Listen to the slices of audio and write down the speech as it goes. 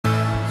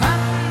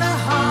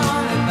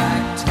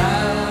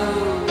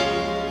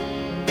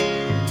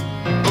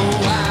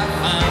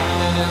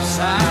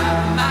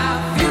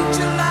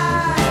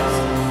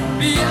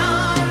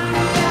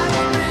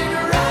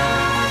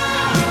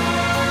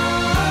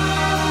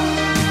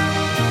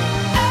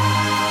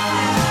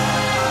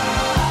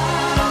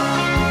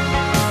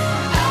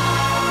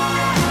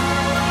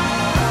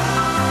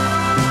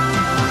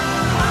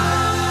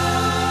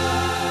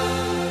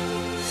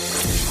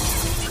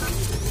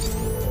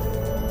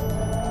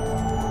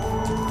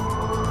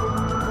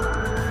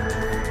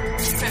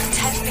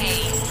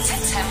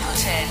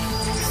Templeton.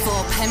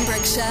 For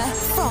Pembrokeshire,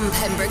 from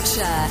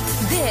Pembrokeshire,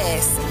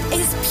 this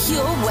is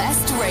Pure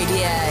West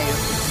Radio.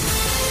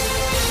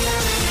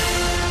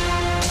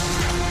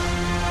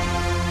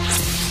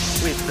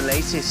 With the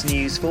latest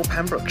news for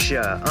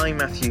Pembrokeshire, I'm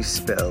Matthew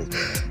Spill.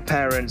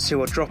 Parents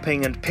who are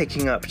dropping and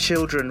picking up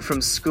children from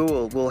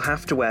school will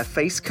have to wear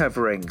face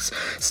coverings.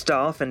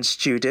 Staff and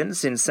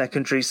students in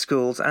secondary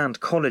schools and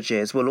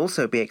colleges will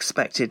also be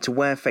expected to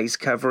wear face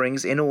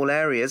coverings in all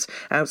areas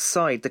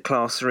outside the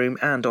classroom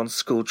and on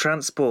school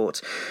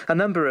transport. A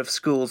number of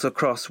schools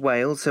across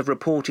Wales have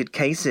reported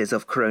cases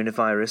of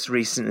coronavirus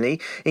recently,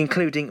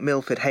 including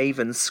Milford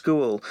Haven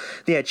School.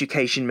 The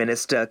Education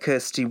Minister,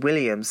 Kirsty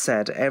Williams,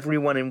 said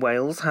everyone in Wales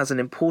has an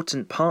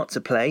important part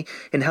to play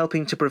in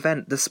helping to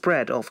prevent the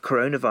spread of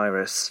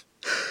coronavirus.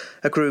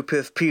 A group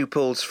of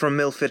pupils from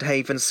Milford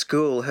Haven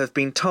School have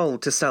been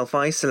told to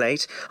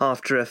self-isolate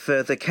after a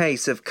further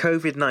case of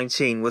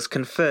COVID-19 was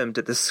confirmed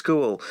at the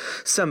school.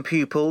 Some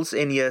pupils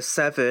in Year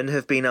 7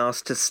 have been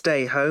asked to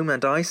stay home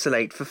and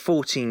isolate for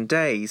 14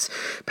 days.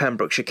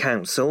 Pembrokeshire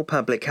Council,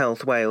 Public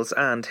Health Wales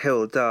and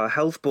Hywel Dda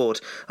Health Board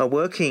are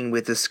working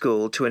with the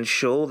school to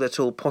ensure that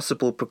all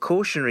possible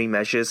precautionary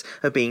measures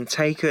are being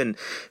taken.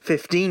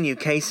 15 new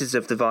cases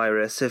of the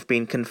virus have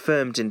been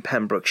confirmed in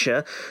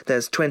Pembrokeshire.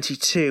 There's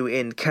 22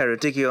 in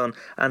Ceredigion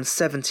and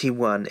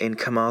 71 in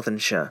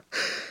Carmarthenshire.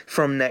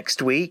 From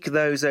next week,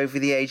 those over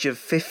the age of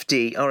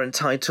 50 are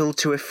entitled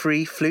to a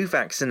free flu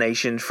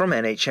vaccination from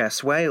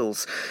NHS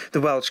Wales.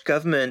 The Welsh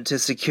Government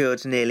has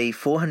secured nearly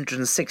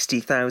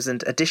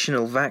 460,000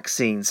 additional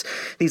vaccines.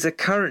 These are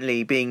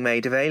currently being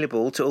made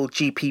available to all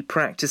GP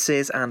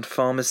practices and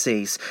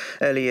pharmacies.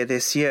 Earlier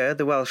this year,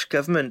 the Welsh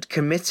Government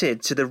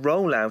committed to the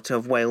rollout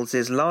of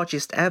Wales's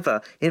largest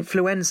ever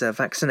influenza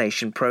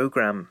vaccination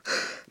programme.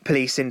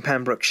 Police in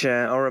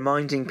Pembrokeshire are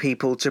reminding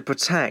people to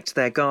protect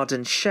their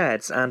garden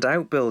sheds and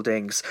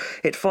outbuildings.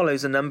 It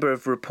follows a number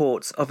of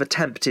reports of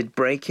attempted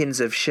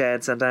break-ins of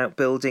sheds and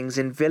outbuildings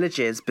in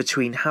villages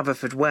between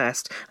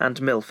Haverfordwest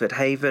and Milford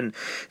Haven.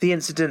 The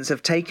incidents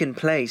have taken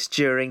place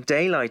during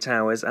daylight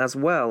hours as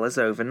well as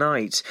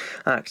overnight.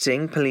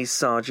 Acting Police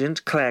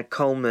Sergeant Claire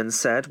Coleman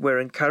said, "We're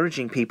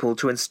encouraging people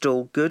to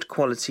install good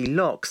quality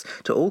locks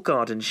to all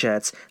garden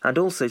sheds and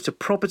also to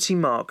property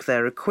mark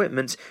their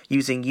equipment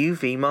using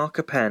UV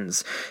marker pens."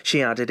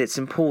 She added it's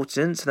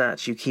important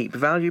that you keep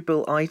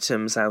valuable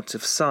items out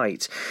of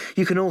sight.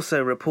 You can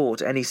also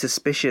report any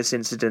suspicious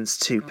incidents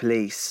to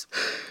police.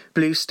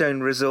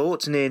 Bluestone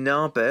Resort near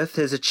Narberth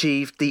has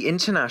achieved the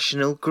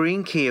International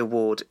Green Key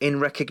Award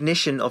in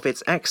recognition of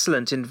its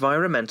excellent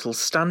environmental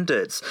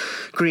standards.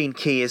 Green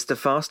Key is the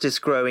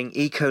fastest growing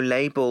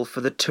eco-label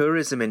for the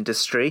tourism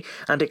industry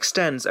and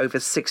extends over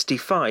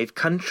 65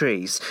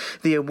 countries.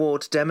 The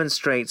award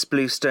demonstrates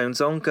Bluestone's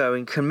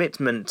ongoing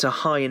commitment to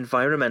high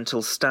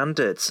environmental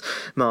standards.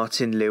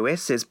 Martin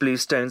Lewis is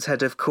Bluestone's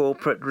head of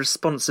corporate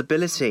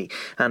responsibility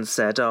and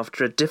said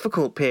after a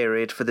difficult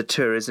period for the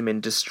tourism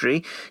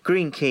industry,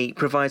 Green Key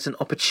provides an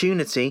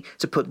opportunity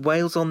to put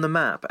Wales on the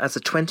map as a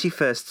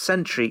 21st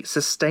century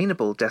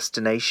sustainable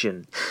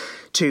destination.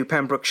 2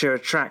 Pembrokeshire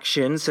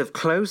attractions have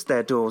closed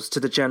their doors to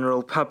the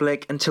general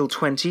public until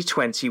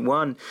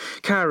 2021.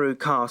 Carew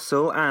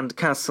Castle and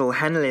Castle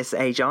Henlys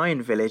Age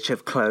Iron Village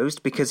have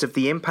closed because of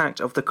the impact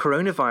of the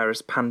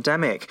coronavirus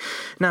pandemic.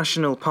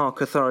 National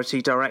Park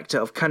Authority Director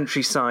of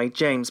Countryside,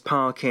 James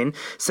Parkin,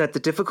 said the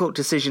difficult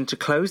decision to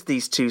close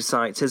these 2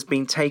 sites has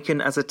been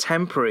taken as a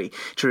temporary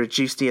to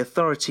reduce the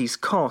authorities'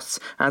 costs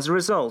as a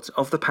result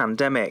of the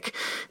pandemic.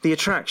 The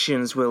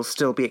attractions will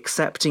still be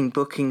accepting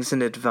bookings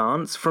in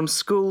advance from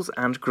schools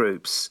and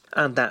groups.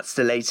 And that's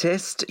the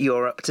latest.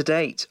 You're up to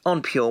date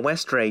on Pure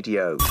West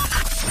Radio.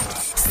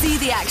 See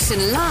the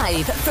action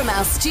live from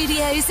our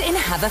studios in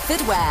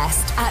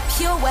Haverfordwest at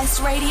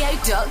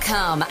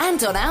purewestradio.com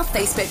and on our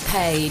Facebook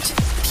page.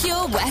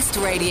 Pure West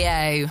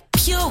Radio.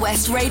 Pure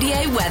West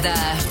Radio weather.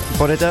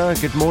 Bonada,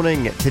 good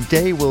morning.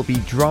 Today will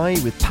be dry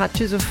with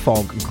patches of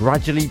fog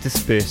gradually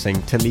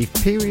dispersing to leave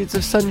periods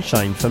of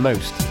sunshine for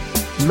most.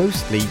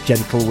 Mostly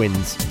gentle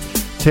winds.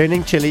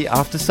 Turning chilly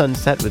after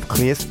sunset with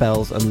clear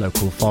spells and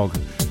local fog.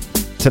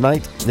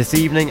 Tonight, this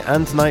evening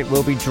and tonight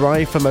will be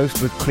dry for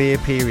most with clear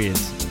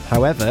periods.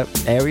 However,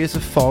 areas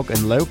of fog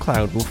and low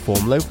cloud will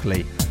form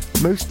locally.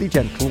 Mostly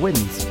gentle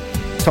winds.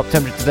 Top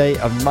temperature today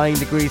of 9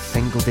 degrees,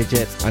 single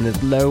digits, and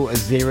as low as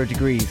 0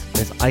 degrees.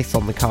 There's ice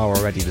on the car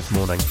already this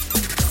morning.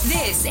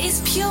 This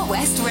is Pure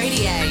West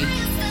Radio.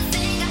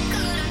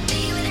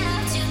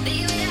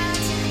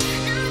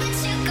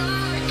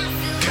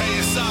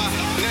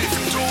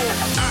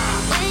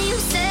 When you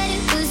said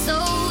it was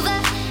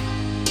over,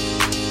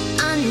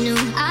 I knew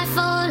I'd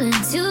fallen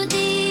too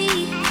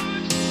deep.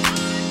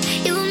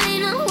 You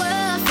made my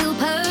world feel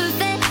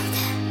perfect,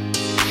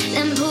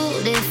 then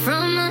pulled it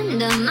from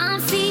under my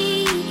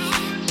feet.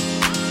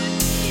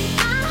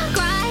 I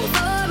cried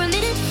for a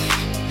minute,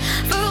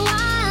 for a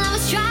while I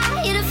was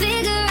trying to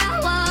figure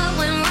out what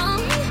went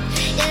wrong.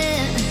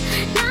 Yeah,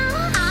 now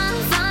I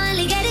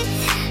finally get it,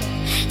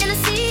 and I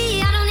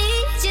see I don't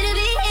need you to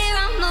be here.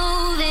 I'm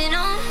moving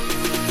on.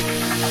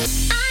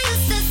 I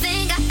used to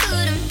think I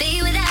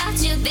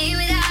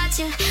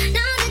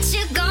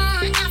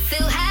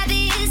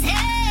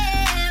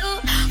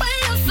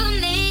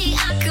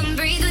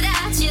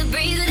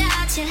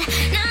without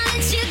you. Now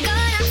that you're gone,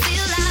 I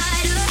feel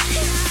lighter.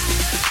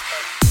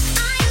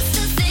 I used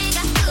to think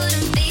I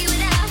couldn't be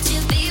without you,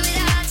 be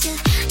without you.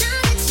 Now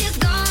that you're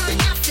gone,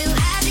 I feel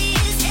happy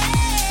as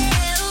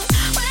hell.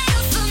 Wait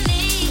up for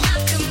me, I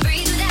can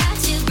breathe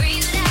without you,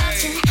 breathe without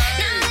you.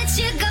 Now that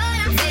you're gone,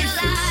 I feel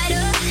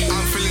lighter.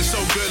 I'm feeling so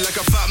good like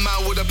a fat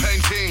man with a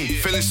painting.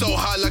 Feeling so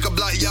high like a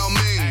black Yao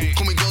Ming.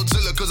 Call me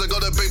Godzilla cause I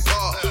got a big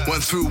part.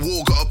 Went through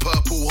war, got a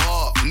purple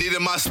heart.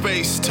 Needed my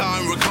space,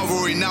 time,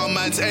 recovery. Now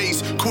man's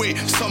ace, quit,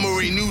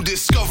 summary, new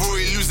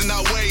discovery. Losing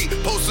that weight,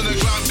 post on the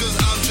ground cause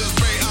I'm just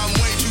great. I'm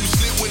way too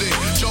slick with it,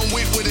 John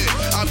Wick with it.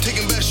 I'm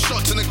taking best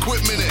shots and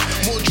equipment it.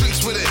 More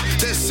drinks with it,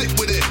 they're sick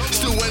with it.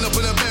 Still went up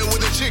in a bed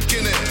with a chick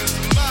in it.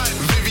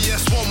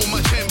 VVS1 with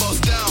my chain boss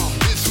down.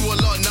 Been through a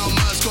lot, now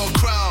man's got a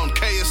crown.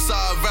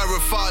 KSI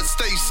verified,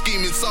 stay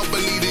scheming, some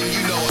believing,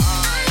 you know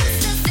I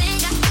used to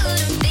think I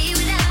couldn't be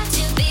without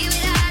you, be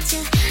without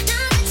you.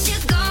 Now that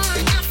you're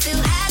gone, I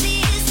feel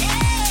happy as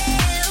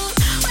hell.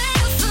 Wait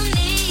up for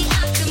me, I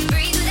can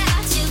breathe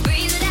without you,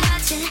 breathe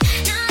without you.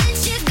 Now that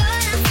you're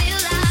gone, I feel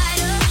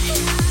lighter.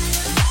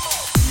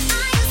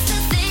 I used to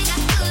think I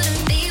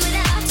couldn't be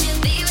without you,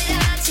 be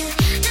without you.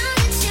 Now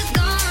that you're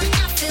gone,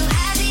 I feel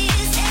happy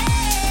as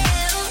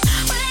hell.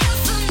 Wait up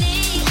for me,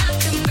 I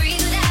can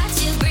breathe without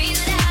you, breathe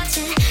without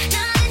you.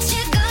 Now that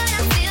you're gone,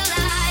 I feel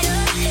lighter.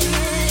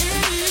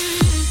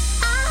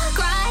 I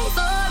cried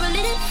for a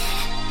minute.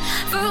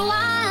 For a while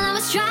I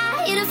was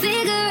trying to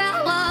figure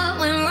out what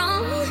went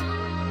wrong.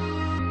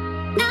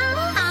 Now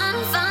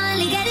I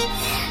finally get it,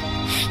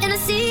 and I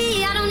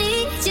see I don't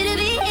need you to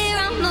be here.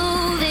 I'm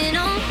moving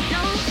on.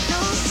 No,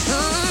 no,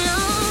 no, no.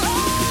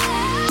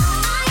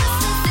 I used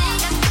to think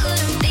I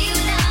couldn't be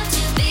without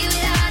you, be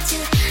without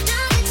you.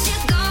 Now that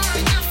you're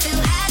gone, I feel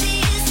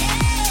happy as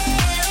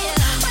hell.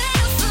 Wait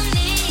up for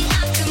me,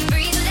 I can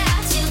breathe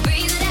without you,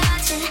 breathe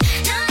without you.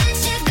 Now that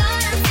you're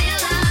gone, I feel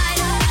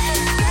lighter.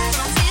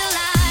 Feel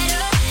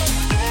lighter.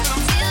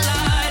 Feel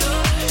lighter.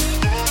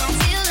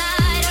 Feel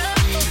lighter.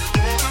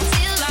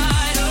 Feel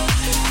lighter.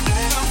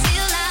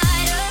 Feel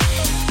lighter.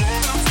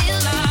 Feel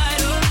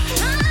lighter.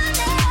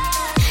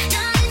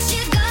 Now that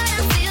you're gone,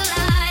 I feel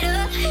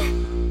lighter.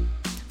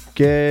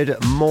 Good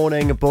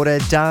morning, Bore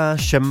Da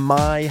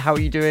Shamai. How are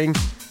you doing?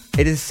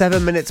 It is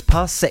 7 minutes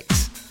past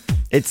 6.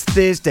 It's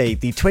Thursday,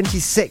 the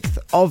 26th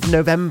of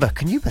November.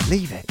 Can you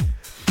believe it?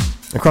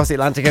 Across the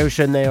Atlantic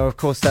Ocean, they are, of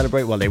course, they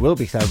will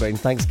be celebrating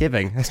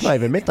Thanksgiving. It's not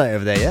even midnight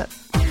over there yet.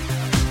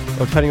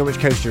 Or depending on which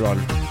coast you're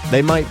on.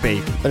 They might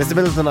be, but it's the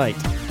middle of the night.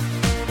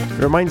 It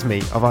reminds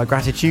me of our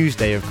Gratitude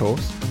Tuesday, of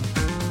course.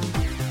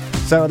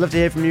 So I'd love to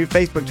hear from you.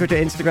 Facebook, Twitter,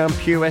 Instagram,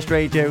 Pure West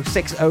Radio,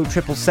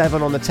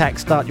 60777 on the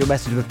text. Start your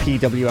message with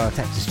PWR.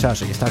 Text is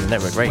charged at your standard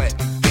network rate.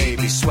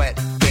 Sweat,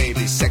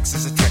 baby, sex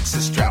is a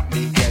Texas drought.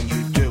 Me and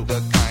you do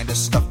the kind of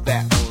stuff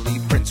that only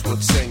Prince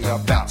would sing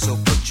about. So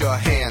put your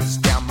hands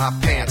down my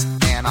pants,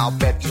 and I'll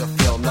bet you'll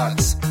feel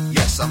nuts.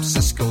 Yes, I'm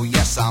Cisco,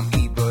 yes, I'm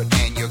Ebert,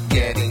 and you're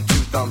getting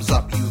 2 thumbs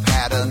up. You've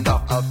had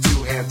enough of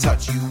 2-hand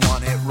touch. You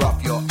want it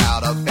rough, you're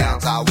out of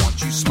bounds. I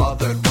want you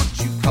smothered, want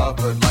you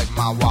covered like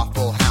my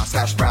Waffle House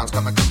hash browns.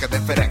 Coming quicker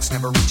than FedEx,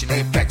 never reaching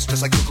apex.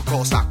 Just like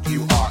Coca-Cola stock,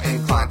 you are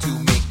inclined to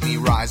make me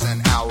rise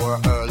an hour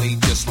early,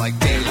 just like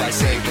daylight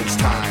savings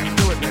time.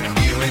 Do it now.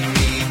 You and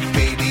me,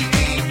 baby,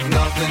 ain't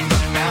nothing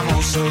but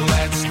mammals, so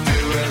let's do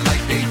it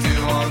like they do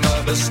on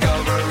the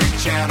Discovery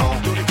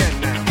Channel. Do it again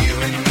now. You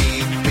and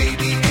me,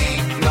 baby,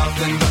 ain't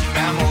nothing but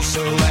mammals,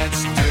 so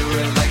let's do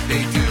it like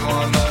they do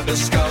on the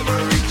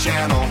Discovery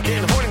Channel.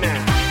 Getting horny now.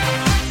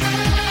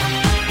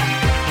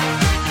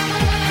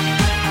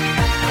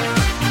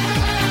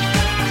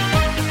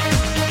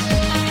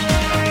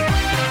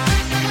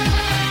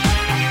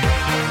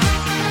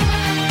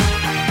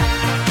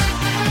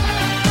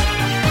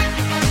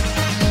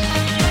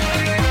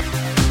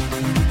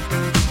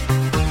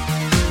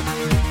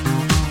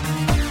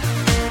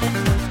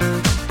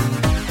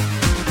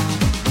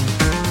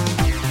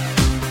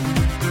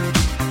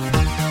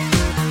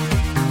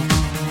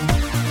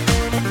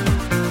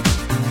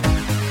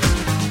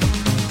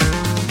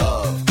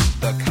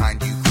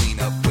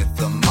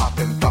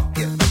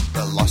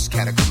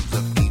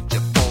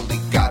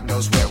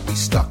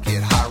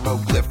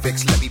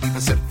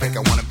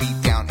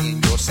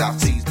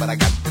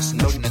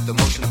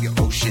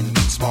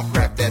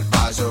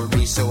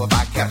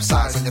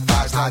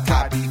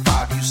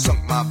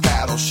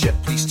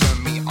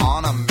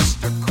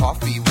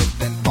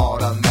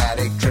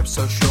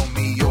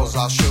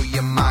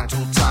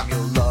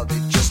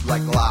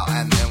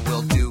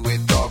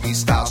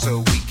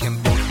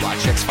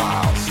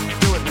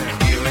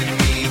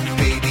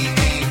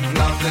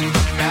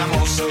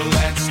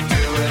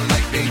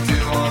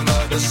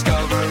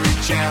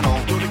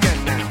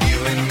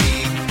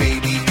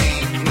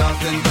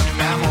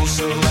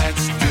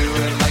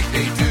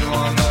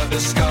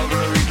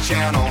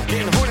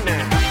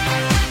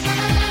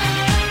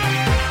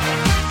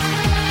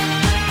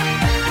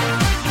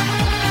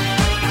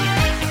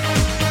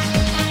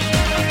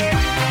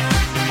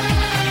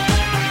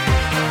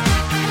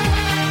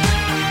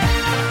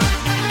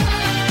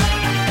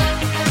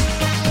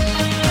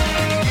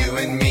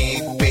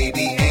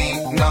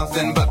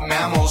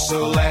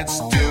 so let's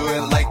do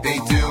it like they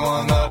do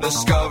on the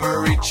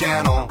Discovery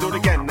Channel. Do it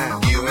again now.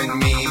 You and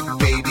me,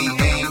 baby,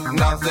 ain't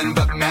nothing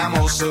but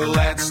mammals, so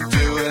let's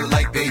do it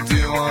like they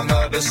do on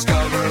the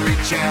Discovery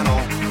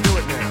Channel. Do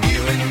it now.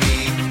 You and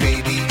me,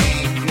 baby,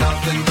 ain't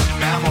nothing but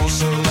mammals,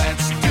 so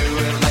let's do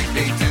it like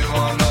they do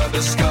on the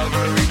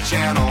Discovery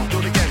Channel. Do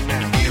it again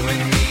now. You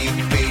and me,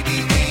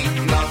 baby,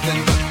 ain't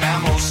nothing but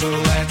mammals, so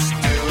let's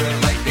do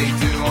it like they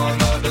do on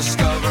the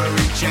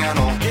Discovery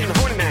Channel. Getting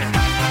horny now.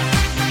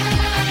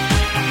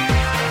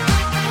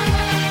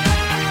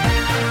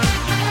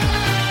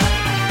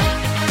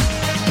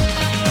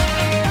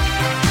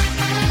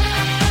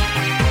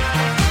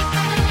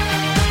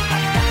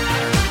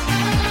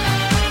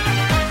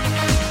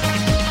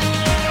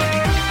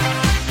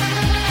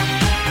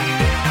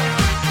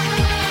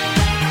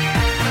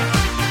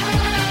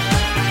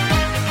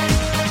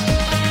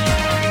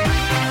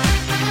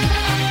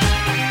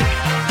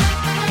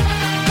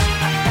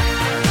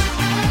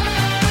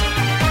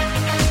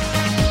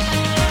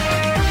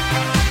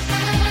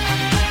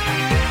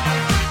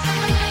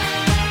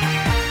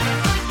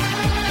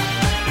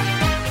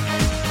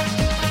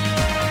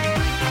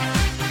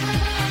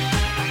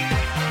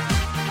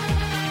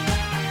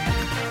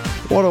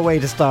 What a way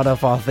to start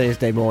off our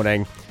Thursday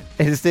morning.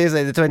 It is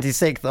Thursday the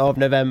 26th of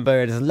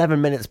November, it is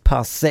 11 minutes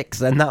past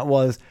 6, and that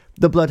was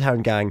the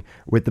Bloodhound Gang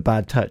with The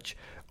Bad Touch,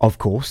 of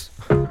course.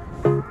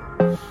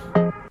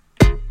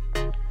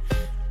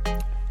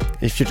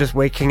 If you're just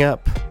waking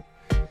up,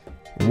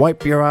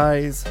 wipe your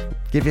eyes,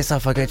 give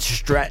yourself a good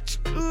stretch.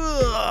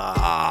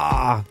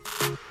 Ugh.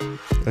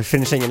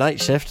 Finishing your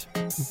night shift,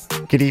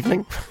 good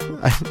evening.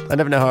 I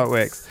never know how it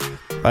works.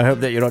 I hope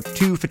that you're not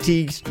too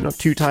fatigued, not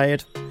too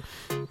tired.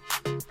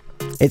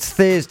 It's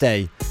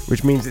Thursday,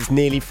 which means it's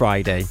nearly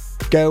Friday.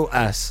 Go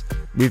us.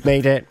 We've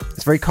made it.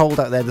 It's very cold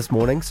out there this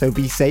morning, so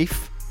be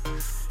safe.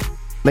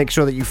 Make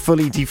sure that you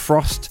fully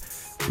defrost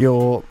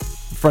your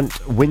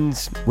front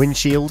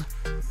windshield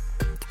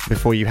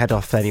before you head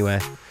off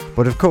anywhere.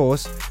 But of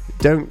course,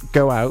 don't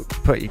go out,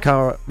 put your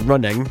car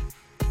running,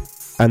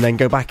 and then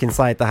go back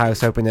inside the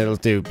house hoping it'll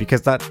do,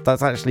 because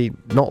that's actually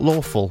not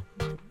lawful.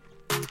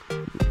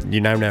 You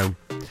now know.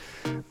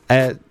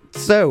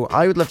 So,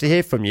 I would love to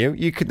hear from you.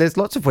 There's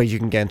lots of ways you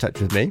can get in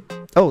touch with me.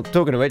 Oh,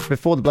 talking of which,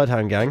 before the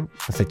Bloodhound Gang,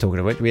 I say talking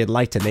of which, we had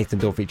Lighter Nathan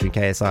Dorr featuring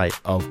KSI,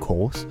 of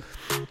course.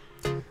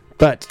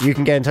 But you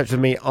can get in touch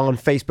with me on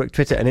Facebook,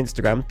 Twitter and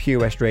Instagram,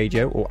 Pure West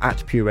Radio, or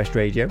at Pure West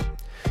Radio.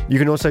 You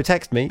can also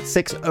text me,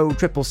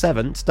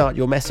 60777, start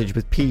your message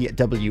with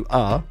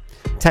PWR.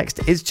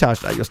 Text is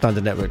charged at your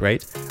standard network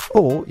rate.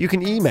 Or you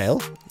can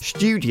email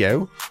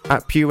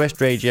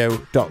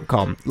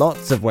studio@purewestradio.com.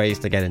 Lots of ways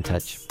to get in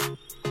touch.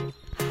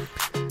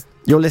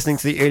 You're listening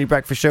to the Early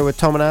Breakfast Show with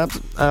Tom and Abz.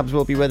 Abz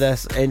will be with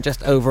us in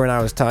just over an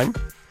hour's time.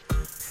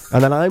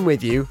 And then I'm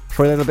with you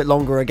for a little bit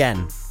longer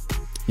again.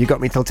 You got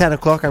me till 10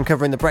 o'clock. I'm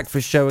covering the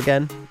breakfast show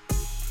again.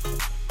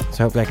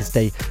 So hopefully I can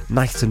stay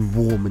nice and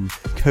warm and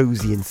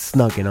cosy and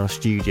snug in our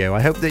studio.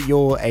 I hope that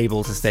you're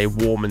able to stay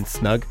warm and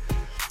snug.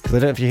 Because I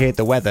don't know if you heard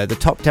the weather. The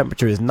top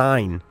temperature is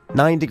 9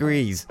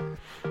 degrees.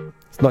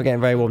 It's not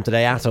getting very warm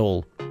today at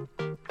all.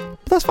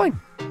 But that's fine.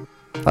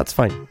 That's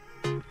fine.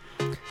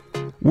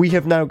 We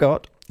have now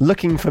got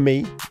Looking For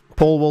Me,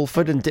 Paul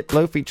Woolford and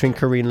Diplo featuring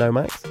Corinne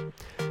Lomax.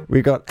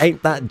 We've got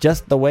Ain't That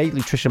Just The Way,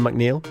 Lutricia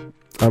McNeil.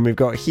 And we've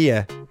got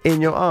Here, In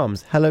Your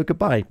Arms, Hello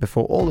Goodbye,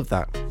 before all of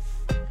that.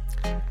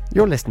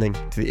 You're listening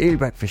to the Early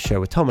Breakfast Show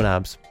with Tom and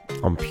Abz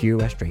on Pure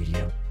West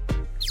Radio.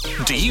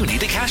 Do you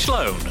need a cash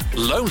loan?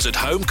 Loans at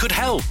Home could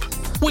help.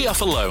 We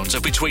offer loans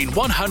of between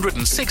 £100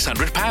 and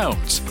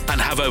 £600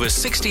 and have over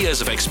 60 years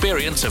of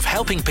experience of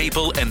helping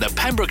people in the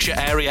Pembrokeshire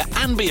area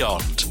and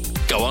beyond.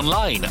 Go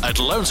online at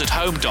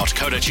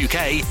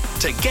loansathome.co.uk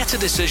to get a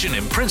decision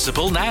in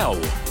principle now.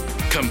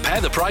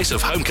 Compare the price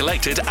of home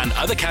collected and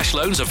other cash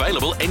loans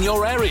available in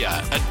your area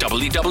at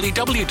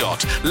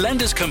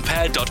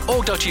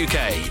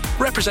www.lenderscompare.org.uk.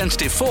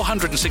 Representative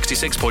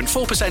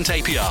 466.4%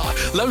 APR.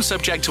 Loan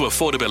subject to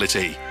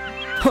affordability.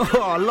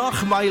 Oh,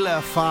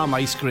 Lochmeyler Farm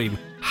Ice Cream.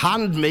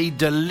 Handmade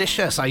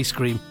delicious ice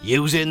cream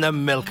using the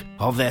milk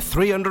of their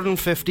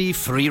 350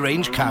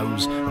 free-range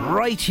cows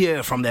right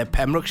here from their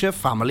Pembrokeshire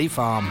family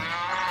farm.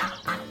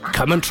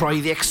 Come and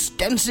try the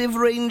extensive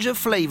range of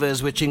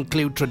flavours which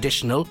include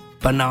traditional,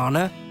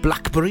 banana,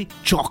 blackberry,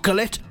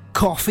 chocolate,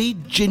 coffee,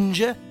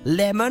 ginger,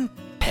 lemon,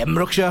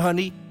 Pembrokeshire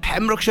honey,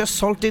 Pembrokeshire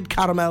salted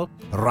caramel,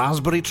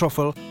 raspberry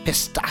truffle,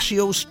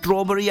 pistachio,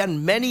 strawberry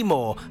and many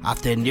more at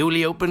their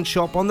newly opened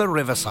shop on the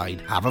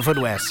Riverside,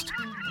 Haverfordwest.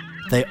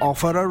 They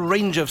offer a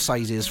range of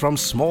sizes from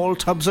small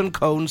tubs and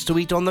cones to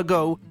eat on the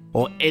go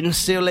or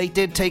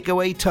insulated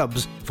takeaway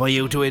tubs for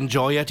you to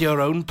enjoy at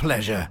your own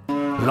pleasure.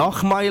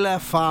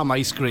 Lochmeyler Farm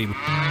Ice Cream.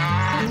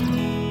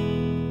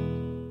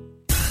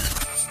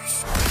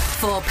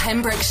 For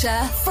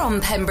Pembrokeshire,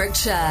 from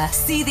Pembrokeshire,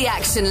 see the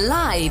action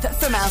live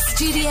from our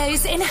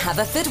studios in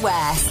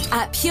Haverfordwest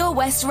at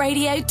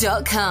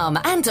purewestradio.com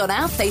and on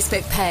our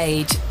Facebook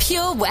page,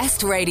 Pure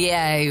West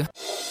Radio.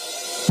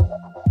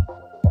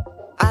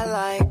 I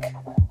like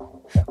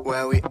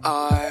where we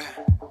are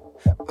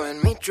when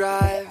we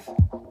drive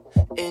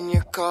in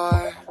your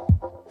car.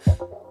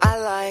 I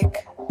like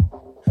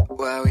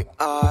where we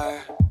are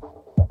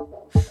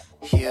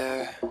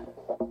here.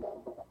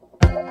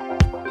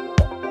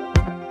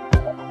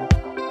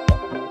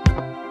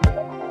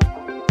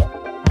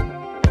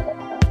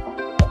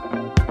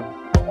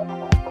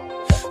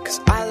 Cause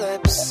our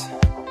lips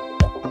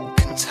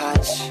can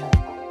touch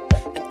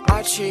and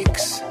our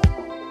cheeks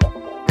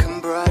can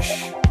brush.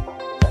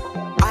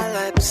 Our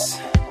lips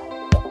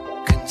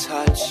can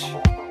touch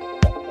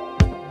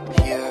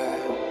here.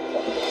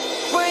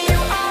 When you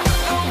are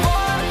the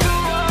one who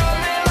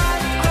only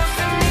lies close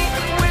to me,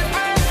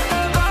 whispers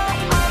about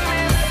I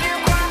miss you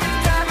quite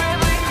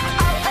terribly.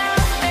 I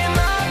fell in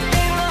love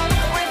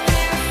with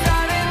you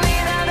suddenly.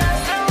 That I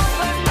so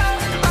much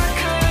else I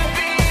could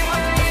be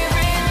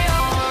believing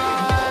your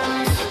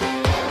arms.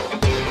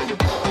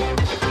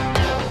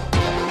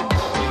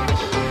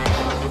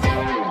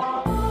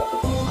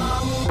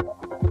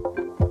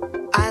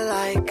 I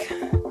like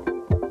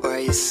where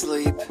you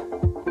sleep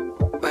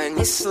when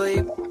you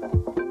sleep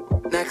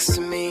next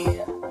to me.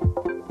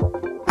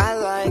 I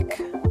like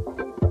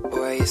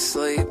where you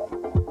sleep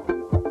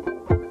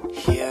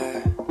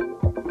here.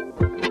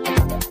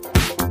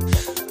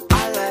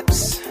 Our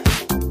lips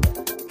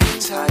can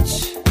touch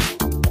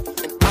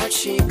and our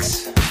cheeks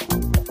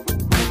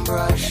can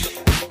brush.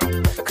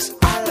 Cause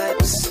our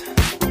lips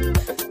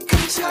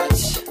can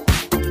touch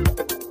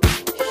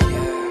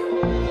here.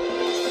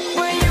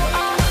 When you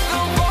are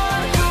the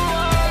one who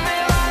only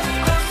lies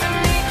close to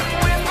me,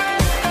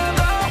 whispers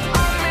about I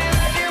miss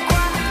you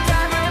quite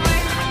terribly.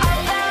 I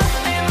fell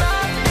in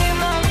love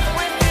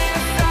with you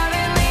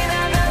suddenly.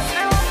 That I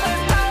so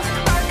much else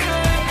I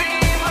could be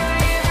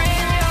believing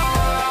your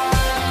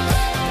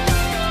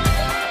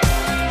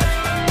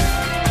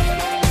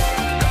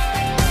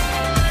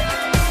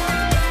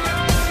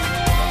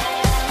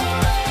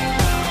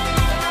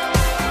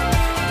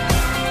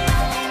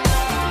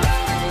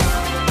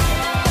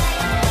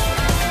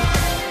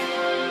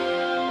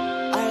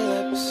Our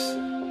lips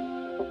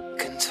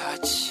can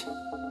touch.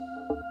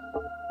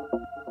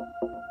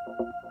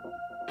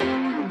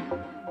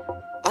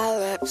 Our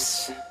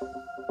lips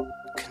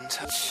can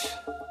touch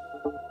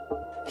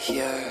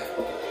here.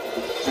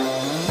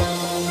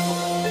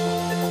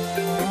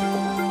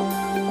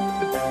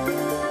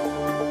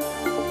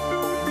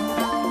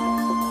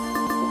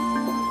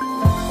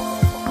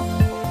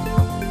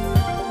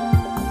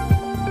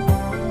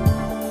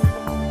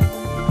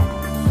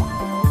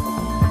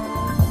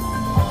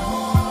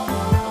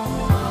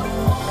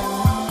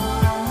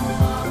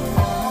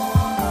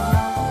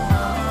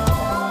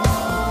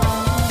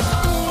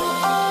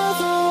 Are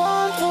the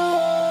one who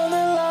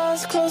only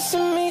lies close to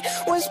me,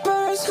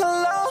 whispers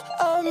hello,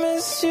 I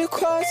miss you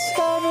quite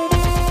terribly.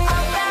 I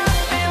fell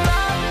in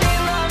love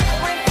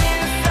with you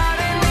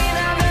suddenly.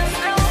 Now there's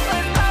no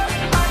place else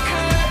I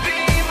could be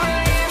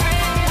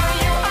believing. When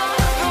you are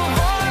the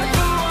one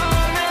who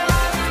only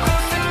lies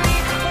close to me,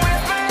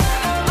 whispers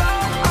hello,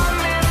 I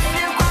miss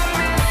you.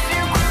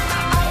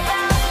 I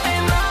fell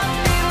in love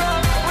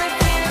with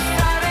you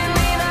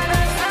suddenly. Now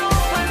there's no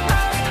place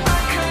else I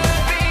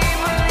could be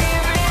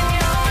believing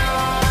your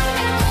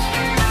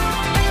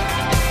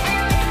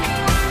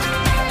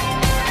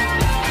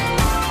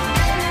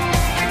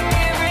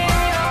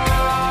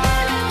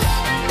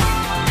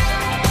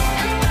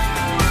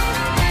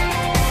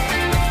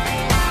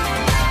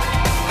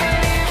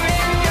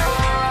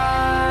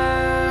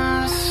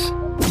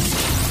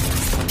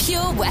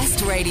Pure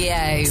West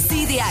Radio.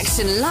 See the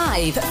action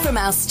live from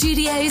our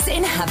studios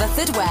in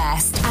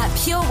Haverfordwest at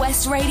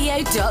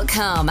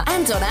purewestradio.com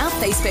and on our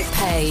Facebook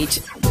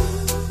page.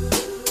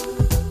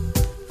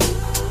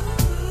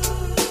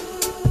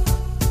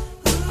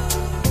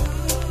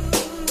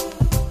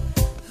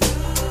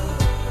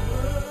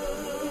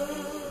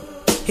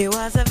 He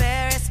was a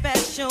very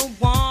special,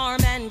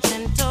 warm and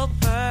gentle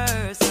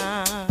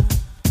person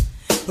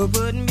who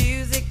put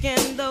music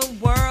in the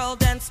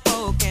world and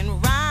spoke in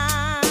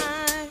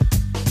rhyme.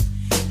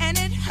 And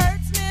it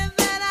hurts me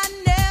that I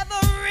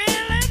never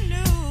really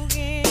knew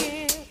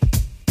him,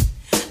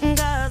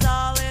 'cause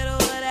all it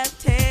would have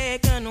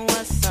taken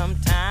was some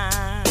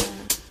time.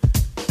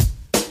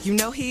 You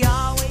know he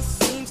always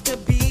seems to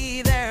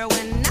be there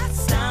when I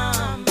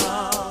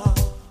stumble,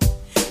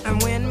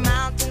 and when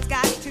mountains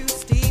got too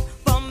steep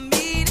for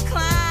me to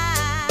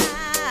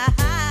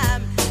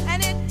climb, and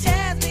it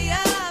tears me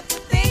up to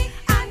think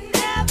I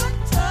never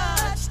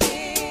touched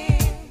him.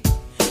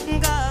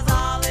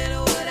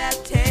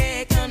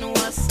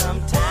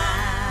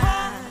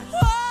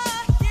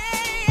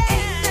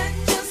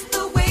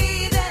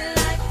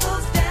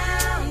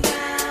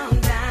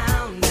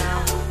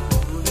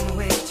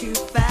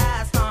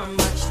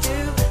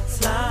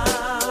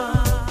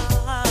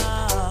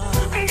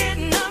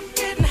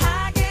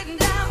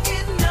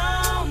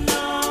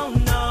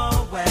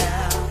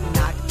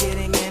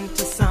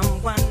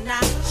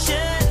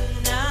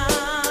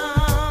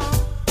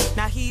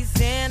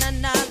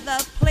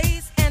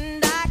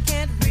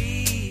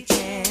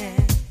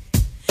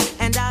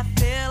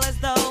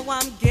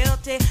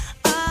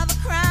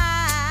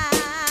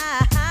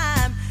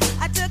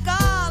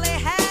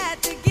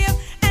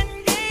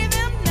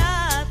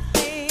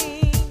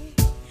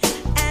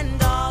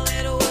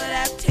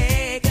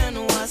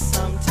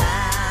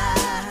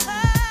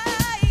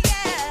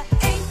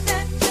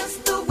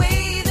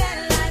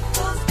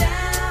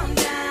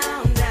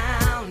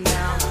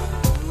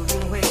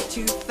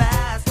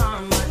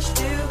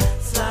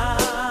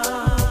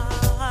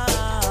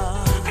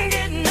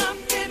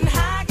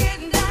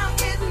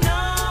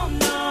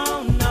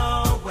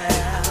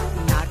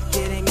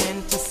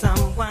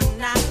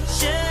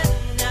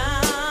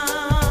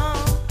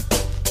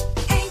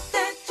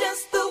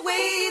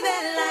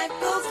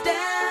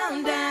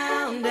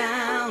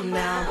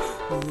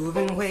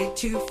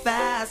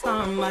 fast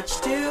or much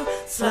too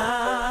slow.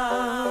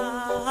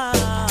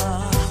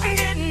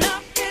 Getting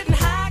up, getting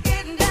high,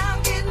 getting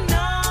down, getting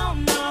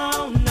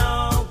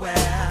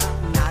nowhere.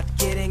 Not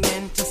getting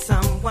into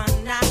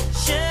someone I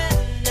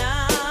should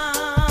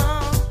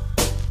know.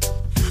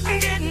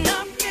 Getting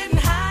up, getting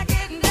high,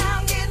 getting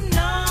down, getting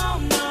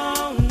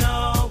nowhere.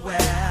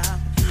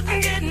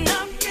 Getting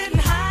up, getting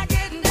high,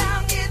 getting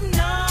down, getting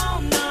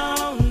nowhere.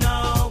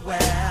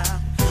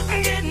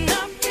 Getting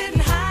up, getting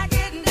high,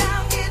 getting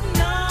down, getting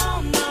nowhere.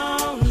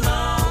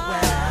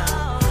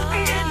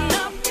 Getting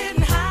up,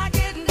 getting high,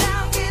 getting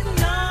down, getting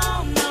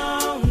nowhere.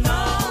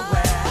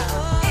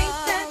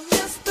 Ain't that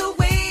just the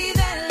way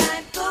that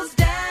life goes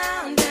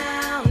down,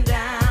 down,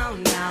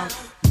 down, down?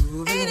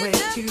 Moving way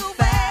too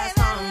fast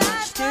or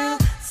much too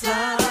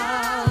slow.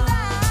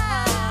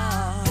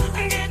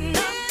 Getting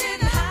up,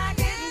 getting high,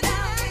 getting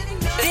down, getting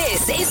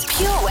This is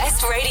Pure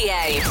West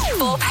Radio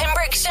for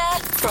Pembrokeshire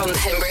from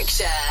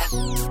Pembrokeshire.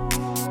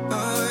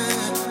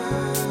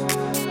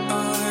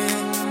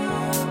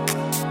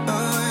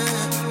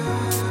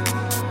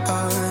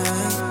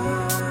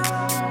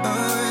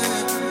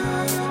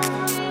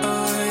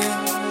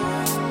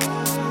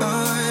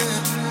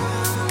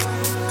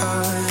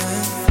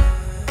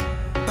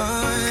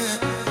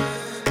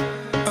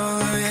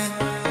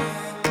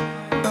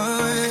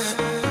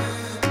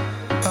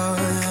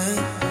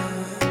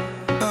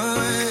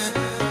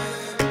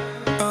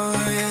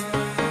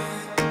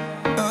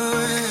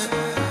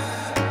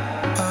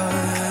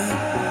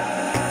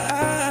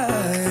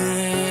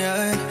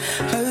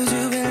 Heard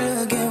you been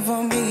looking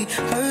for me.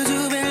 Heard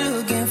you been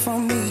looking for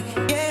me.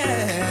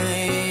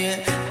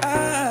 Yeah. I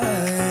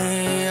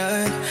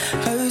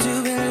heard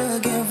you been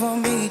looking for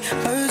me.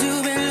 Heard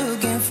you been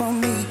looking for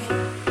me.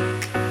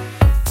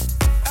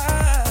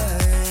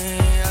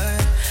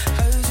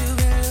 Heard you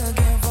been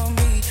looking for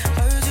me.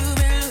 Heard you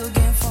been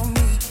looking for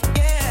me.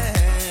 Yeah.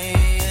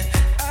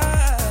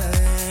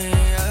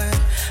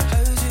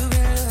 Heard you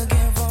been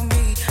looking for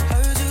me.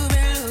 Heard you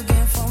been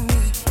looking for me.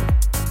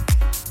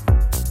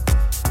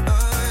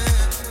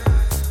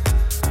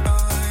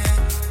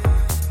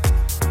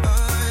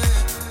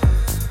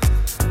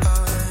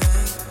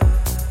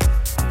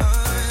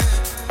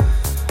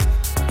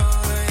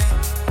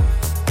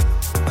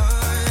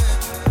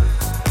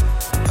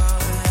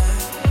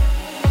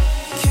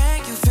 Can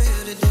you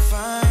feel the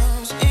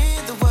difference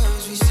in the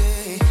words we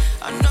say?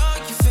 I know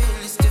you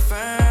feel it's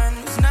different.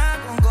 It's not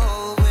gonna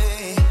go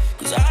away.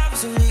 'Cause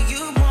obviously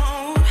you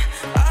won't.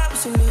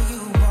 Obviously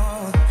you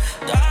won't.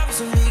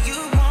 Obviously you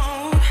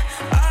won't.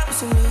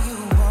 Obviously you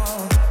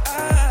won't. I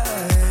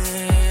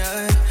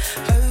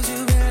heard you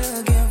been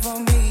looking for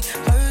me.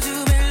 Heard you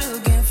been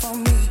looking for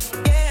me.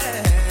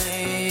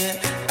 Yeah.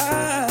 I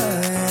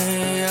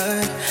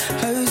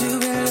heard you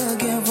been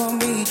looking for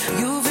me.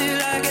 You feel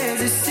like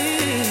ecstasy.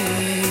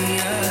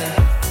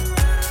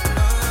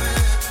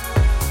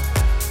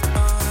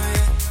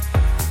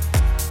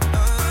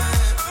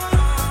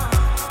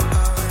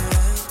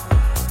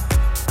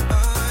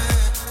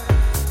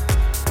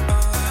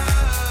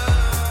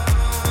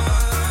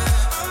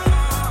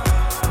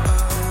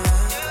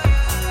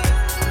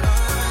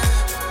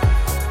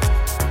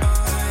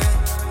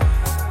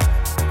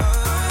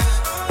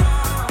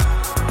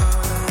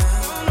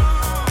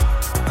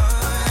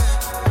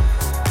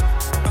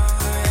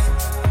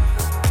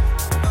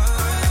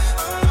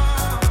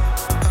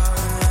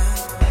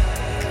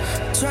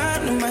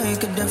 Trying to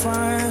make a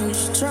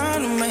difference,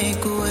 trying to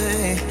make a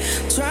way,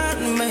 trying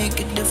to make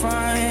it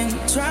different,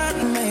 trying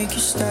to make you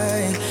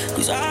stay.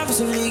 'Cause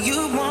obviously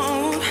you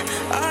won't,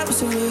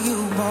 obviously you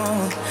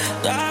won't,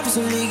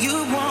 obviously you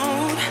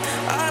won't,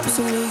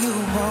 obviously you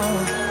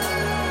won't.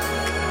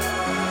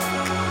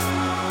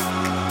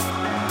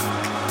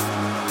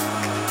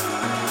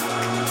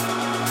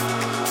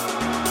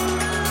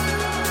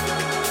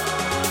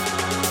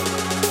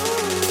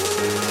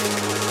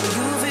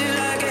 You feel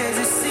like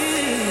ecstasy.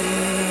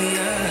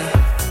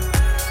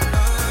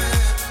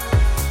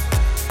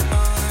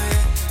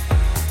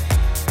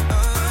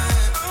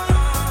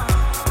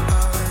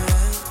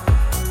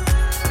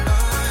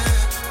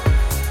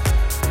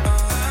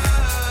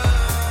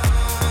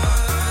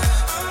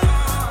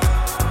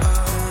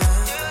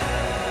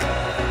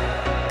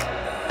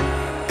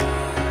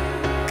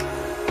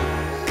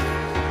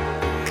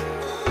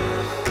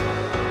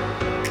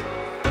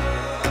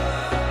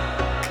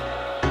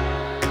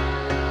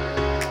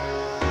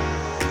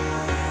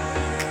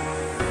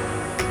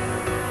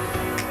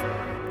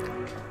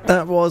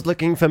 That was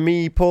Looking For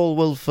Me, Paul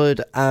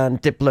Wilford and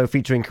Diplo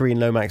featuring Corinne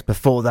Lomax.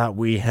 Before that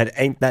we had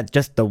Ain't That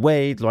Just The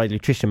Way by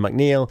Lutricia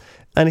McNeil.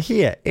 And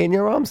Here In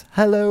Your Arms,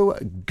 Hello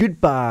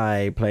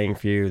Goodbye, playing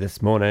for you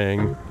this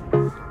morning.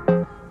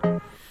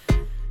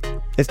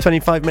 It's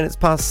 25 minutes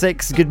past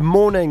 6. Good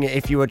morning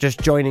if you are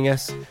just joining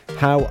us.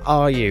 How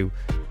are you?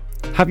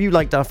 Have you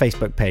liked our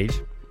Facebook page?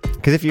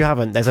 Because if you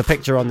haven't, there's a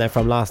picture on there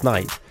from last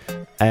night,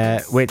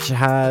 which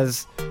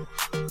has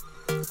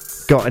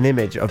got an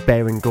image of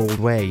Bearing Gold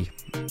Way.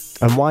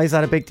 And why is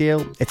that a big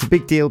deal? It's a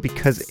big deal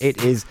because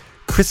it is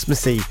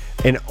Christmassy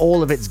in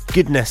all of its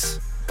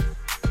goodness.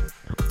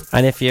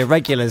 And if you're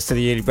regulars to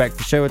the Early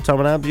Breakfast Show with Tom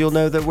and Abz, you'll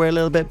know that we're a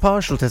little bit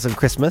partial to some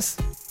Christmas.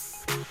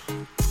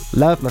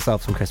 Love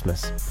myself some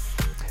Christmas.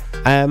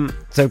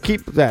 So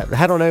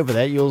head on over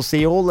there. You'll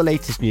see all the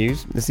latest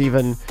news. There's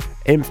even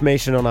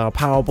information on our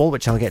Powerball,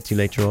 which I'll get to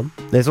later on.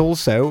 There's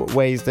also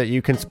ways that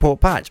you can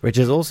support Patch, which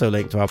is also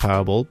linked to our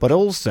Powerball, but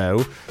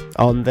also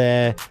on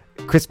their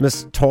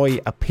Christmas toy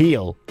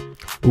appeal.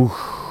 Ooh.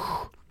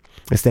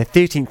 It's their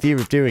 13th year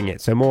of doing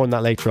it, so more on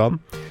that later on.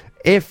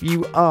 If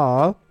you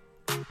are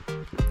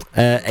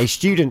a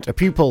student, a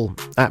pupil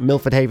at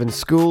Milford Haven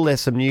School,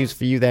 there's some news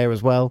for you there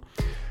as well.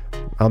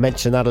 I'll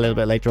mention that a little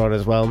bit later on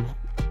as well.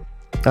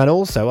 And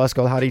also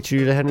Uscol Harry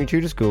Tudor Henry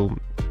Tudor School.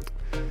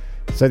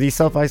 So these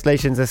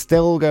self-isolations are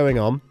still going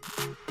on.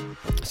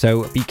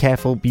 So be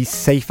careful, be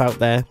safe out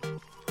there.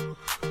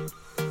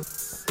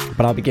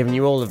 But I'll be giving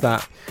you all of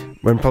that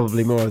when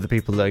probably more of the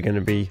people that are going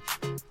to be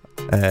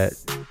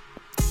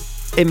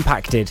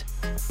impacted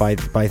by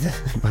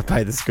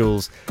the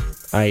schools,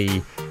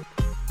 i.e.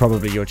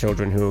 probably your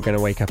children who are going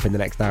to wake up in the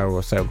next hour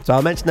or so. So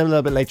I'll mention them a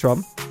little bit later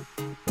on.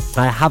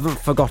 I haven't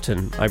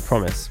forgotten, I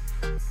promise.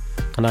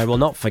 And I will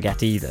not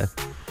forget either.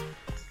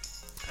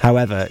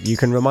 However, you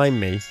can remind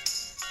me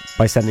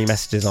by sending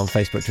messages on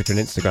Facebook, Twitter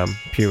and Instagram,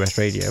 Pure West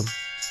Radio.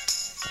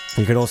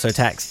 You can also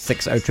text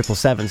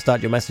 60777.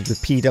 Start your message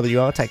with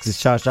PWR. Text is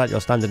charged at your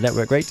standard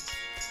network rate.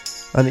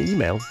 And the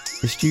email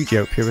is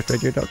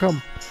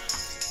studio@purewestradio.com.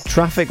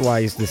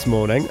 Traffic-wise this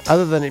morning,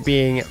 other than it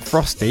being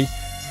frosty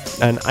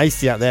and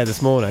icy out there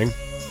this morning,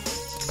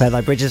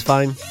 Cleddau Bridge is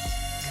fine.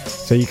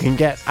 So you can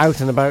get out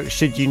and about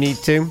should you need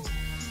to.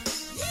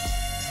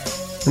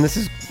 And this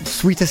is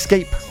Sweet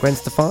Escape, Gwen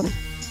Stefani.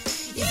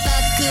 If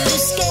I could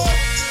escape,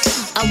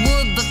 I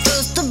would, but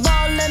first of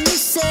all, let me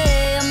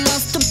say I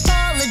must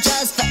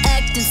apologize for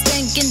acting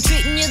stinking,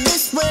 treating you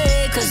this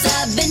way. Cause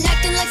I've been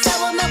acting like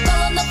sour milk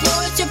all on the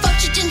floor. It's your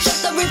fault you didn't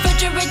shut the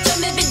refrigerator.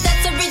 Maybe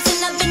that's the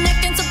reason I've been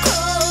acting so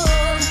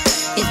cold.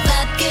 If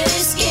I could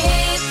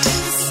escape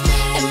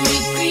and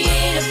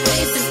recreate a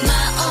place that's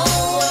my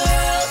own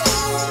world,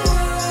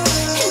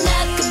 and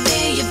I could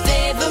be your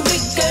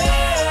favorite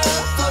girl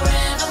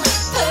forever,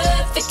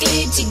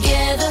 perfectly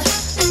together.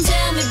 And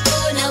tell me,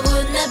 boy, now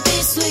wouldn't that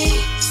be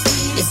sweet?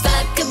 If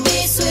I could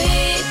be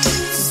sweet,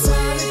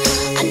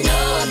 I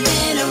know I've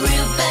been a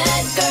real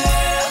bad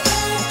girl.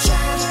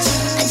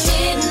 I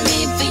didn't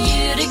mean for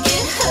you to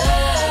get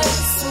hurt.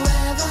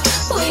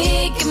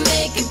 We can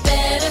make it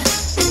better.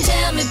 And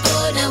tell me,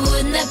 boy, now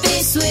wouldn't that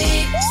be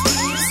sweet?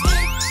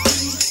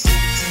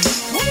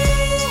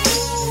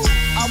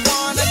 I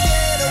wanna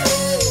get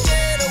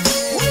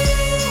away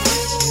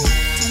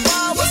to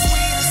our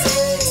sweet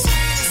escape.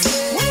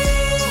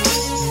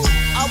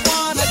 I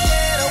wanna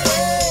get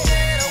away,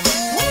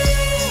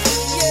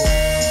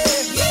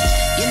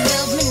 yeah. You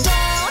melt me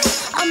down,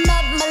 I'm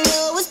at my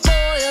lowest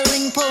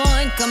boiling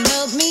point. Come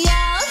help me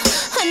out,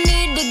 I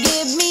need to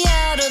get me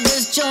out of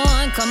this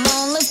joint. Come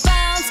on, let's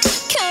bounce,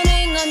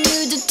 counting on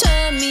you to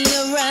turn me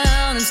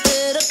around.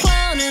 Instead of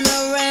clowning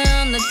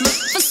around, let's look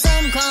for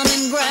some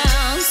common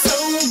ground. So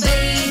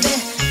baby,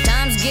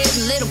 time's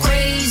getting a little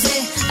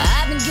crazy.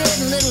 I've been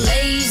getting a little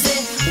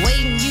lazy,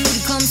 waiting you to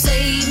come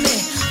save me.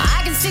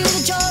 I can see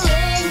that you're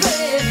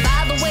angry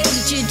by the way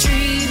that you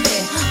treat me.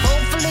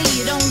 Hopefully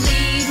you don't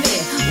leave me,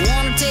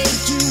 wanna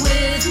take you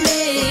with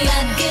me. If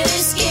I could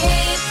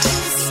escape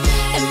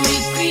and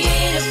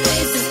recreate a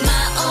place that's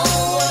my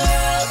own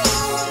world,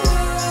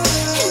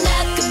 and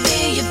I could be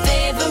your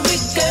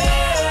favorite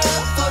girl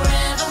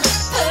forever,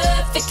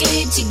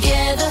 perfectly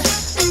together.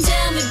 And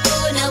tell me,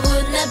 boy, now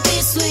wouldn't that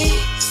be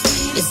sweet?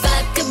 If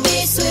I could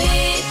be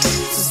sweet,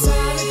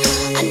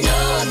 I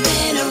know I've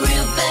been a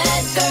real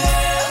bad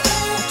girl.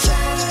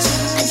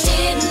 I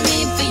didn't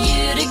mean for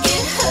you to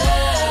get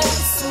hurt.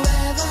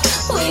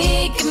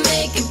 We can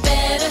make it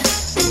better.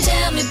 And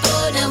tell me,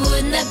 boy, now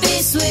wouldn't that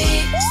be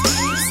sweet?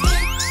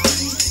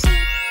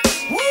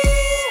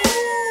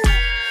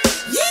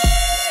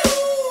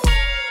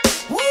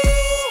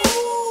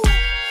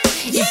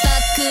 If I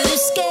could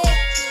escape,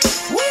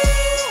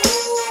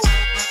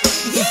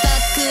 if I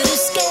could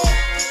escape,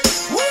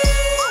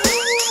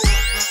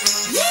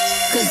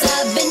 'cause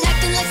I've been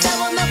acting like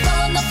sour milk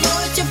all on the floor.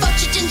 It's your fault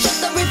you didn't shut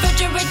the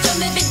refrigerator.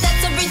 Maybe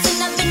that's the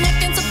reason I've been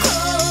acting so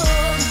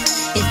cold.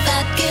 If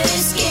I could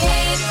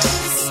escape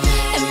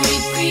and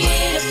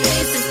recreate a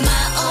place that's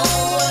my own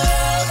world,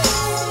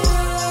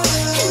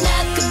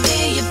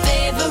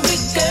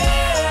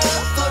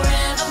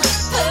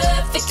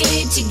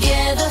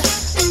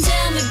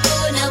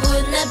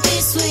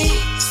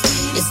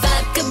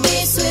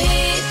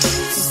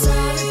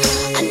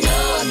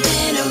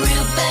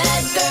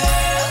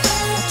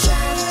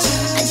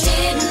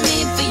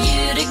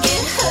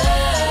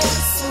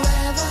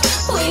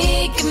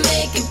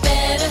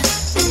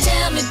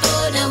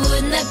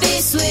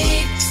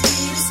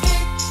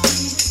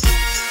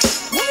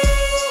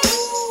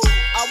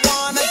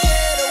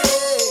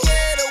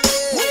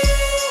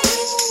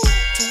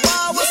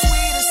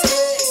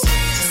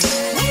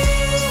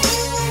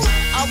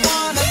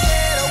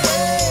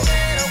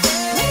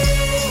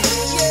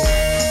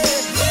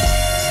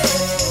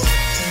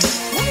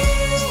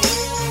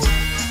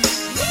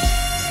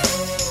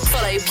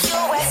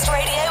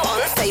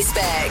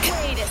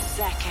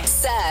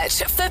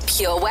 Search for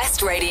Pure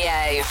West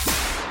Radio.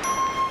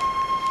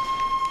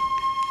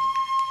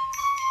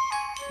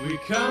 We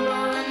come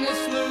on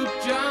this loop,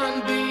 John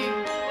B.,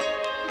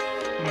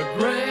 my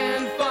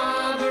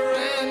grandfather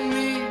and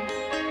me,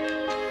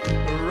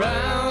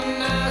 around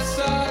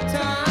Nassau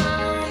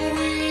town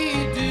we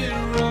did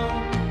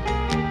roam,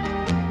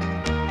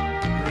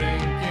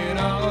 drinking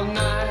all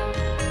night,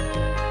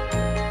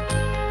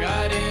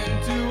 got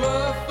into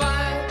a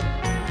fight.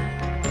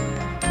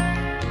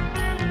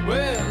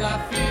 Well, I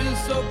feel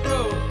so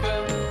broke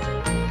up,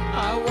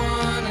 I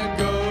wanna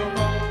go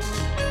home.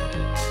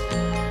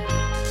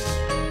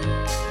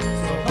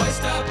 So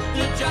hoist up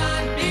the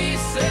John B.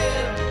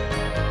 sail,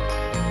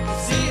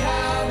 see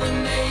how the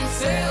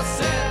mainsail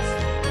sets.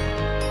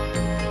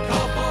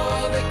 Call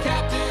for the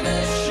captain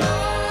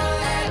ashore,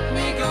 let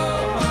me go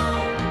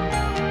home.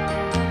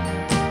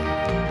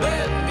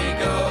 Let me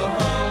go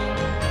home.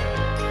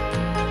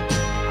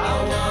 I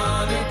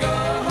wanna go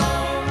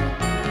home.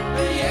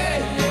 Yeah,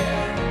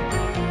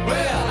 yeah.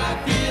 Well, I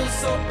feel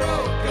so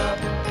broke up,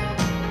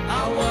 I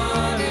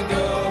wanna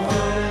go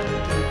home.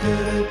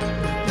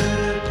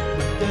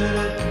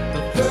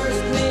 The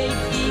first mate,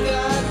 he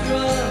got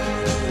drunk,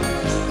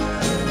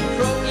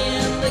 broke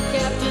in the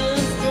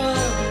captain's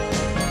drum.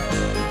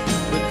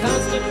 The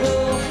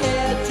constable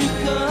had to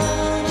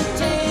come and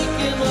take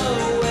him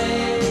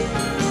away.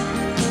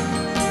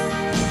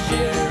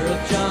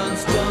 Sheriff John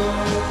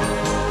Stone,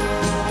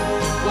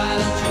 why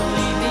don't you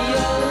leave me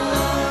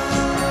alone?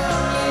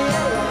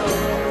 Yeah.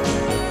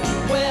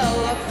 Well,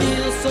 I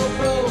feel so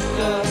broke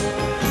up,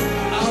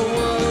 I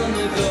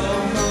wanna go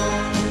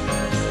home.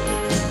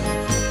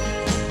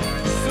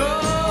 So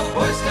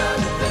hoist up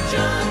the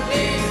John B.,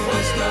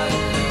 hoist up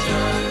the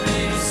John B.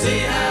 See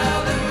how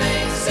the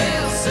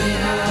mainsail, see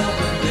how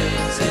the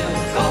mainsail.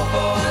 Call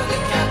for the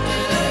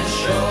captain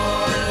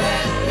ashore,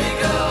 let me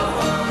go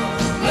home,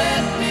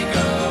 let me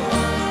go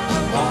home.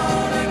 I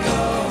wanna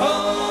go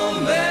home,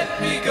 let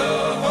me go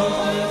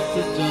home.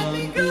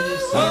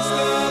 Hoist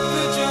up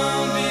the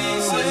John B.,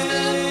 hoist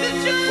up the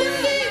John B.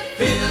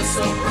 Feel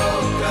so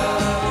broke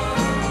up,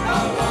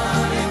 I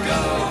wanna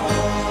go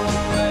home,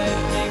 let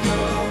me go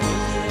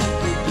home.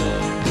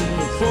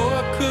 The poor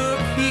cook,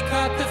 he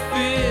caught the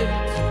fit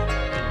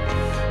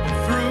and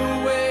threw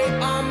away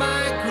all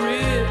my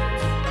grit.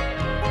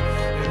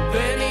 And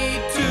then he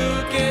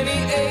took and he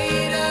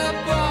ate up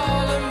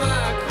all of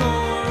my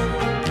corn.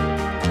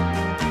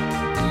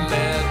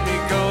 Let me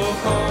go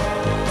home.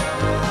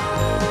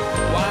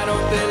 Why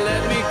don't they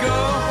let me go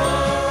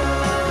home?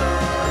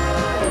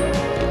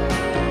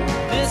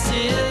 This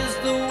is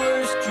the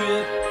worst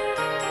trip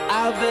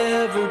I've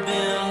ever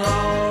been on.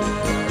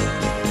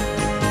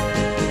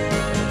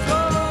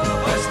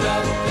 Hoist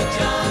up the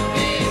John B.,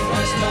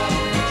 hoist up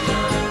the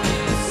John B.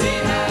 See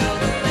how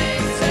the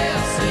mainsail,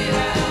 see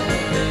how the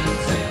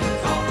mainsail.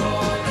 Call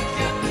for the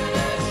captain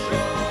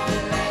ashore,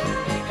 let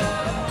me go,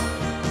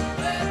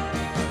 let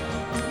me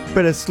go.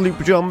 Bit of Sloop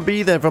John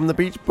B there from the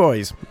Beach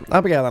Boys.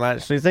 Abigail and I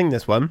actually sing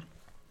this one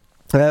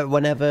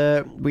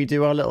whenever we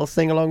do our little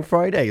sing-along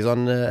Fridays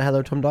on the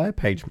Hello Tom Dyer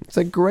page. It's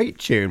a great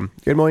tune.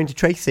 Good morning to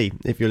Tracy,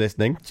 if you're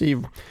listening.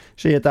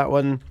 She had that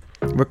one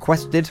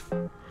requested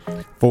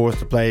for us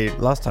to play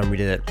last time we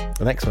did it.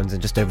 The next one's in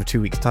just over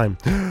 2 weeks' time.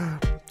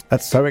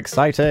 That's so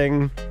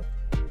exciting.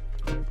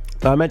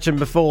 Now, I mentioned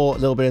before a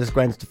little bit of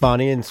Gwen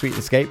Stefani and Sweet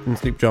Escape and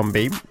Sloop John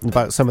B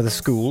about some of the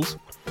schools.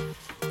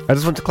 I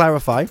just want to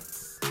clarify.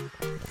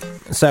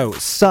 So,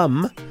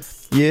 some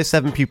Year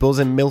 7 pupils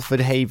in Milford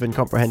Haven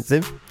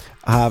Comprehensive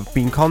have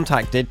been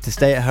contacted to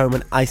stay at home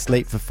and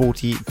isolate for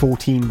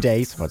 14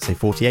 days. I'd say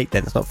 48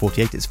 then, it's not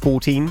 48, it's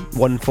 14.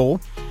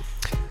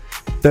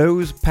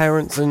 Those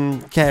parents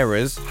and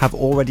carers have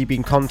already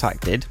been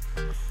contacted.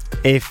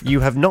 If you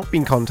have not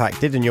been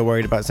contacted and you're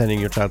worried about sending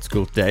your child to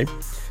school today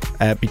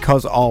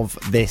because of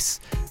this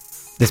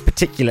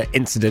particular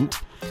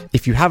incident,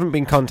 if you haven't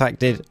been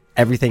contacted,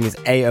 everything is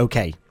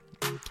A-OK.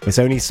 It's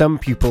only some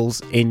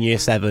pupils in Year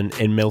 7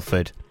 in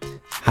Milford.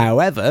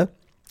 However,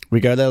 we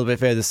go a little bit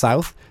further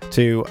south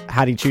to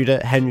Henry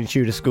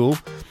Tudor School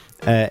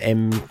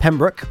in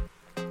Pembroke,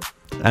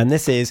 and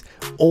this is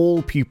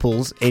all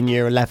pupils in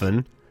Year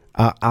 11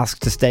 are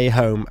asked to stay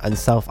home and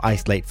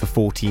self-isolate for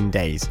 14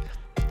 days.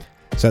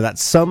 So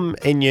that's some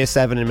in Year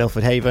 7 in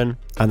Milford Haven,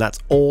 and that's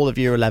all of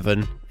Year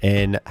 11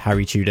 in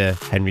Henry Tudor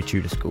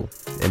School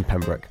in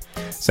Pembroke.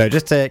 So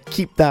just to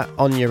keep that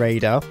on your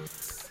radar,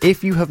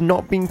 if you have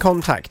not been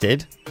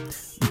contacted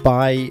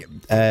by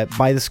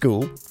the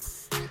school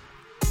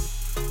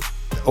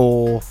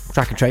or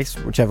Track and Trace,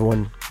 whichever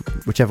one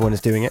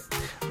is doing it,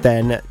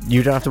 then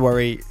you don't have to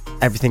worry.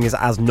 Everything is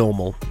as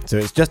normal. So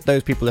it's just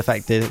those people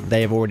affected.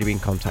 They have already been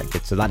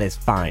contacted, so that is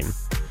fine.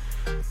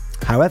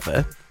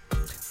 However,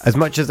 as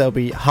much as they'll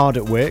be hard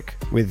at work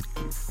with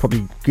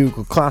probably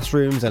Google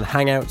Classrooms and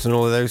Hangouts and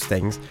all of those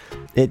things,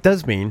 it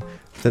does mean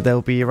that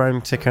they'll be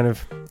around to kind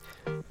of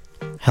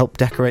help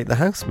decorate the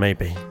house,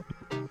 maybe.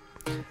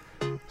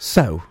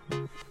 So,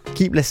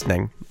 keep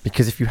listening,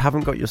 because if you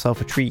haven't got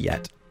yourself a tree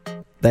yet,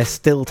 there's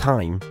still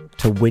time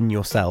to win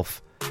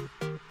yourself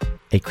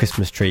a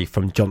Christmas tree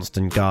from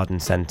Johnston Garden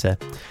Centre.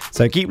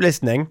 So keep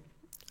listening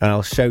and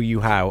I'll show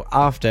you how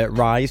after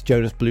Rise,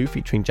 Jonas Blue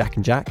featuring Jack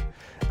and Jack,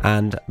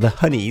 and The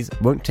Honeys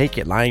Won't Take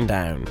It Lying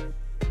Down.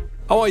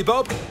 Oh, hi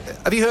Bob.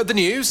 Have you heard the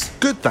news?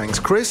 Good, thanks,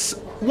 Chris.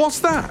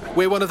 What's that?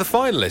 We're one of the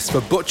finalists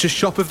for Butcher's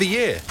Shop of the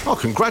Year. Oh,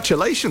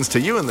 congratulations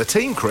to you and the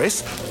team,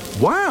 Chris.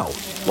 Wow,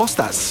 what's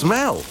that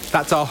smell?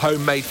 That's our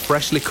homemade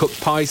freshly cooked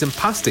pies and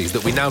pasties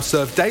that we now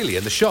serve daily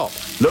in the shop.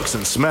 Looks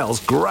and smells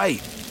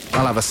great.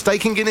 I'll have a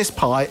steak and Guinness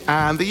pie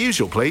and the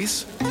usual,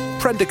 please.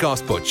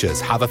 Prendergast Butchers,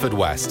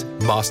 Haverfordwest.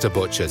 Master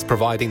Butchers,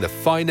 providing the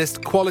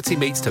finest quality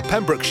meats to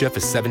Pembrokeshire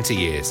for 70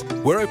 years.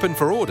 We're open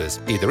for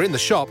orders, either in the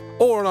shop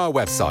or on our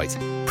website,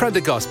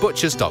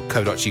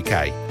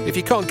 prendergastbutchers.co.uk. If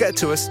you can't get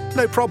to us,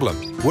 no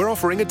problem. We're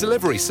offering a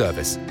delivery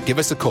service. Give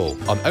us a call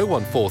on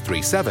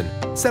 01437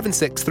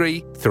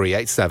 763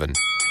 387.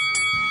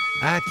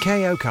 At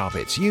KO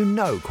Carpets, you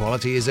know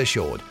quality is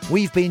assured.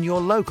 We've been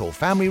your local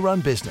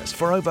family-run business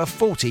for over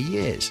 40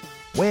 years.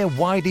 We're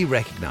widely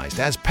recognised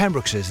as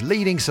Pembrokeshire's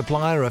leading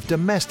supplier of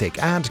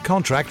domestic and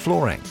contract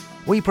flooring.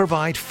 We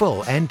provide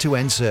full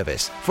end-to-end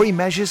service, free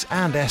measures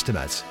and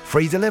estimates,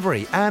 free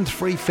delivery and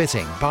free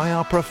fitting by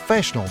our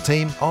professional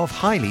team of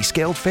highly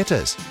skilled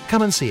fitters.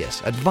 Come and see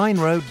us at Vine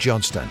Road,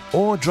 Johnston,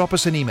 or drop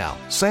us an email,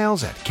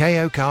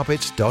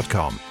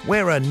 sales@kocarpets.com.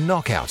 We're a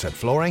knockout at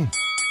flooring.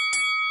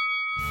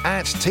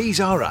 At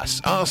Tees R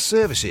Us, our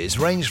services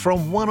range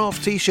from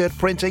one-off t-shirt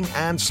printing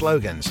and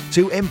slogans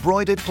to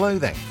embroidered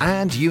clothing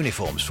and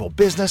uniforms for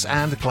business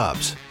and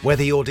clubs.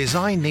 Whether your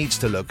design needs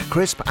to look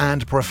crisp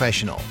and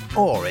professional,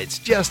 or it's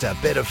just a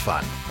bit of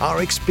fun,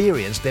 our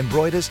experienced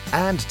embroiders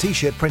and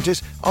t-shirt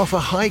printers offer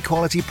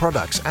high-quality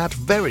products at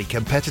very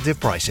competitive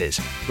prices.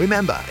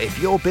 Remember, if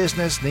your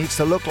business needs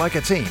to look like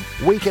a team,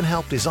 we can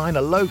help design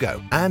a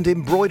logo and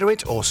embroider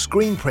it or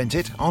screen print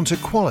it onto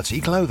quality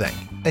clothing,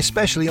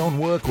 especially on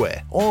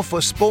workwear or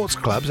for sports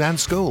clubs and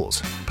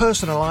schools.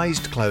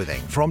 Personalised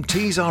clothing from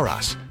Tees R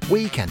Us.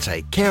 We can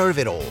take care of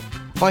it all.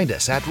 Find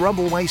us at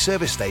Rumbleway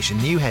Service Station,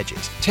 New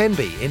Hedges,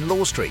 10B in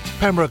Law Street,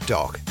 Pembroke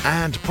Dock,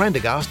 and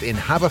Prendergast in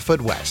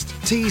Haverfordwest.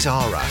 Tees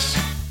R Us.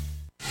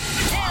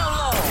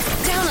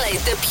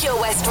 Download the Pure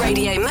West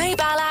Radio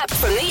mobile app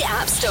from the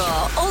App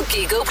Store or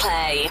Google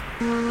Play.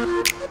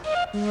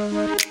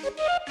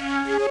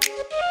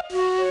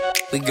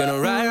 We gonna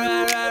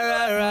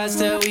rise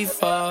till we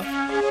fall.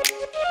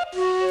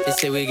 They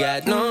say we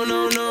got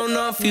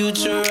no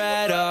future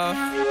at all.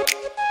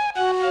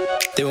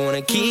 They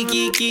wanna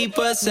keep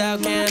us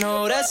out, can't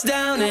hold us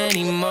down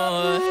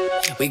anymore.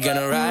 We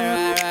gonna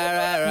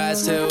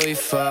rise till we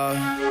fall.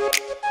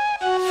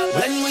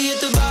 When we hit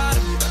the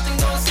bottom, nothing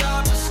gonna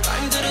stop us.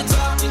 Climb to the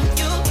top with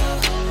you.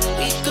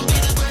 We could be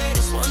the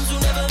greatest ones who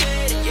never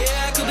made it.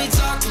 Yeah, I could be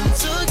talking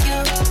to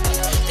you.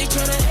 They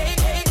tryna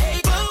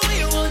hate, but we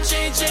won't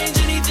change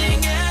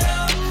anything at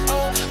all.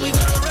 Oh, we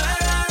gonna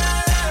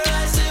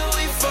rise till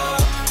we fall.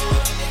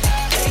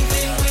 They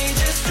think we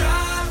just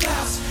dropped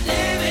out,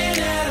 living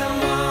at our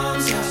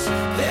mom's house.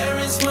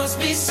 Parents must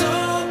be so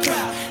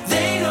proud,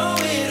 they know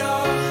it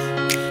all.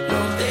 No,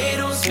 they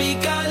don't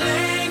speak our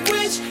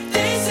language.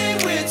 They say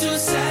we're too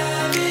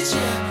savage.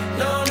 Yeah,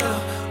 no,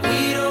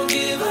 we don't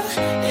give up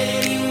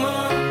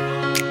anymore.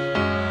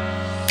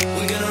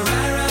 We're gonna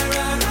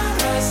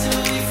rise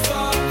till we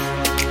fall.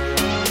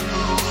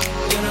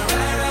 Gonna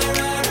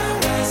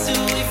rise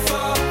till we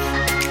fall.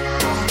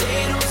 They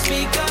don't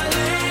speak our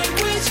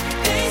language.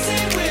 They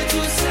say we're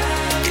too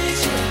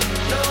savage.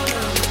 Yeah, no,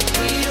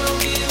 we don't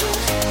give up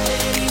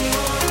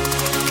anymore.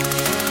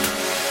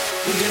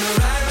 We're gonna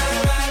rise.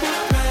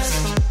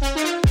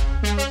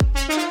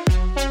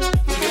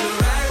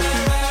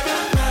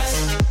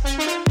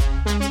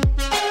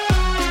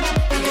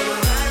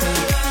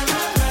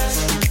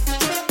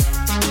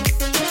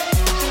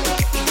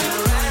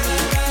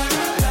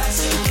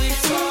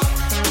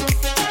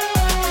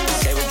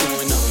 Say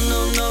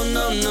we're going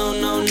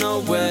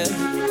nowhere.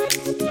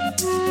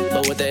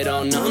 But what they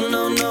don't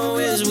know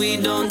is we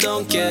don't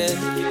care.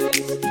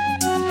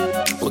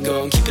 We're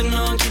going keeping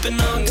on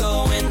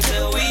going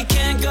till we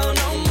can't go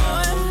no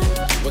more.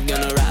 We're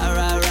gonna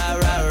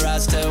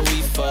rise till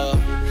we fall.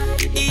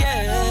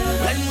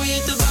 Yeah. When we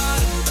hit the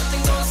bottom,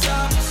 nothing gonna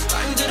stop us.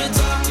 Climb to the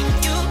top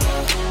with you.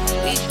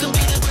 We could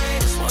be the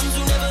greatest ones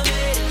who never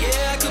made it.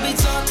 Yeah, I could be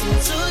talking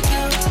to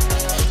you.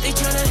 They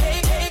tryna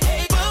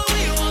hate, but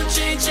we won't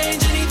change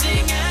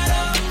anything at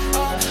all.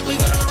 Oh, we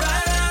gonna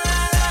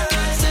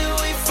rise till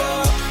we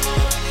fall.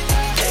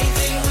 They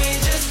think we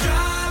just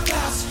dropped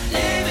out,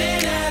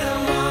 living at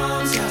our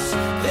mom's house.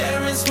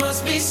 Parents must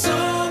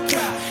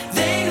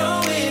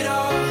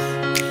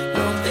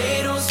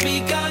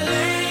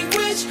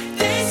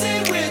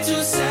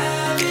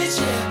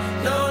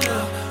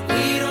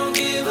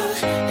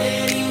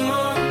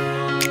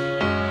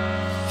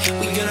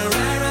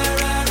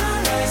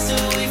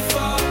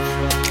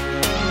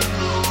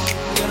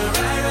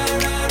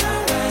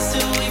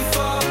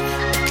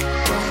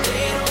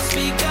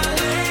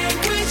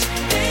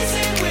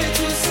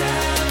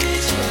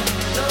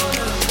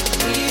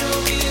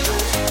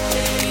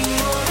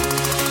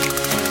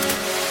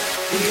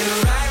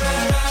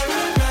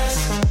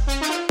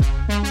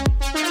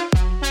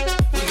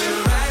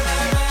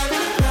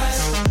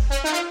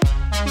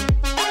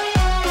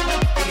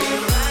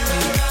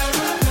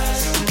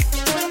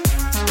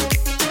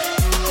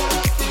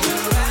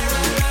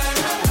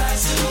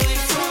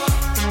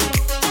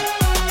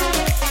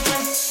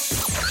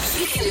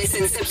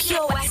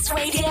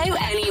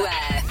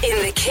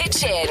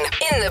kitchen,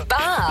 in the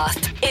bath,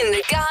 in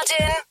the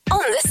garden, on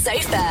the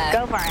sofa.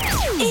 Go for it.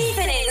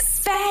 Even in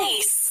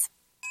space.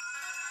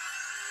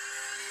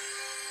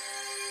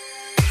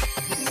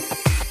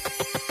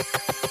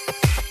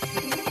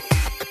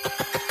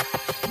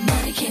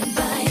 Money can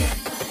buy it.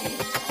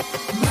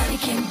 Money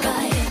can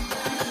buy it.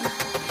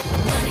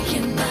 Money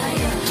can buy it.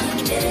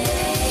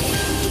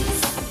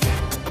 Days.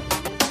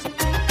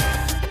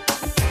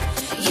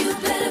 You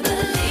better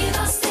believe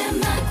I'll stand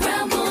my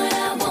ground, boy.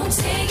 I won't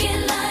take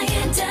it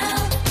lying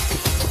down.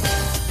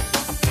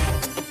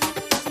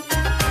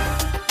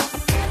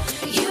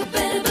 You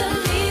better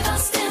believe I'll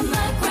stand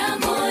my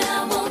ground, boy.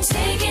 I won't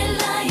take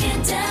it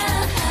lying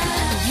down.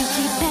 You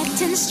keep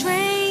acting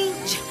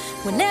strange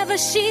whenever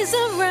she's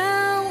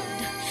around.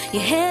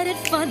 You're headed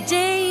for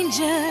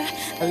danger,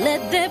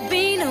 let there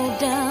be no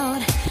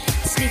doubt.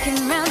 Sneaking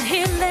around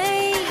here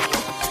late,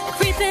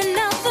 creeping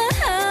out the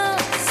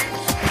house.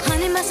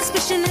 Honey, my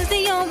suspicion is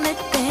the only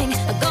thing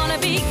I'm gonna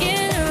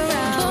begin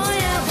around. Boy,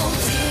 I won't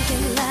take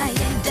it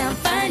lying down.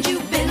 Find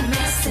you've been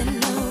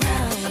messing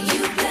around.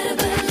 You better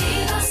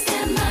believe I'll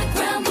stand my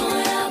ground, boy.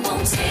 I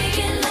won't take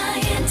it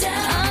lying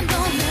down. I'm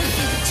gonna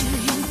give it to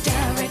you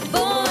direct,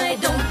 boy.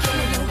 Don't give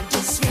me no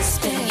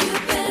disrespect. You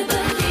better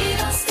believe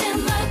I'll stand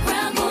my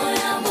ground, boy. I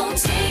won't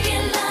take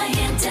it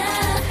lying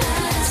down.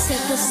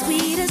 Said the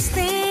sweetest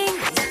thing,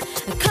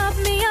 caught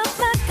me off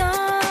my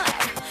guard.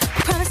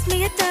 Promised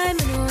me a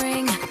diamond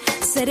ring,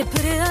 said he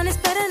put it on his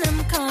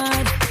platinum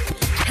card.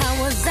 How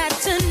was I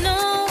to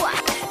know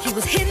he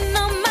was hitting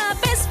on my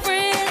best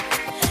friend?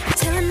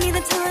 Telling me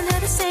that telling her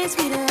the same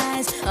sweet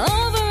lies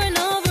over and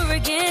over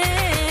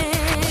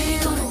again. When you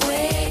gonna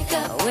wake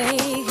up?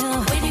 Wake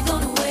up. When you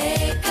gonna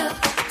wake up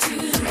to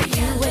you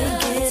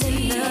ain't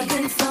getting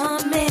nothing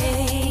from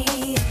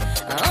me.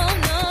 Oh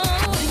no.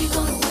 When you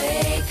gonna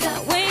wake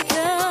up? Wake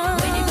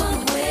up. When you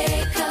gonna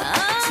wake up?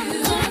 I'm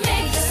gonna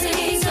make you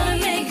see. Gonna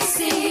make you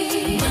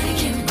see. Money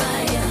can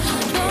buy a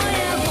heart. Boy,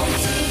 I won't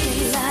take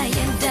it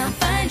lying down.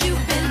 Find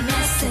you've been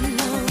messing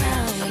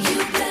around. You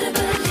better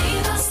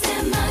believe I'll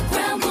stand my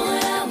ground, boy.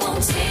 I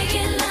won't take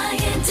it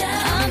lying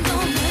down. I'm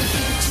gonna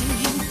give it to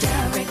you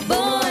direct,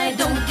 boy.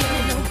 Don't give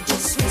me no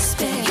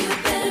disrespect. You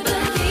better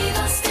believe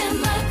I'll stand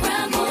my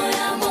ground, boy. I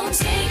won't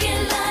take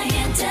it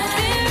lying down.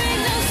 There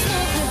ain't no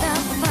smoke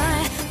without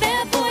fire.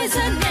 That boy's a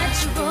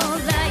natural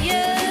liar.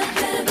 You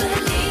better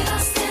believe I'll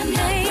stand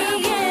my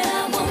ground, boy. I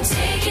won't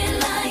take it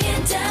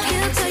lying down.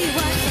 He'll tell you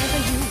whatever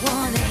you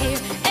wanna hear,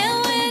 and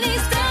when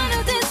he's done,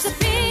 he'll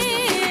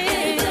disappear. You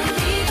better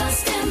believe I'll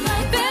stand my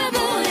ground,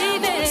 boy. I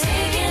won't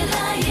take it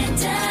lying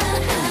down.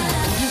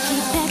 You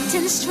keep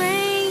acting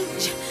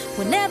strange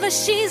whenever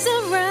she's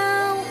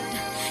around.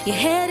 You're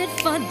headed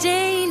for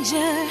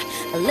danger,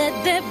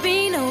 let there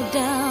be no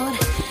doubt.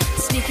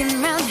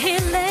 Sneaking around here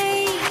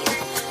late,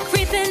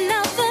 creeping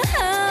out the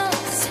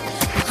house.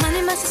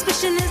 Honey, my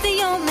suspicion is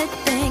the only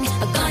thing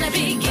I'm gonna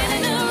be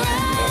getting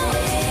around.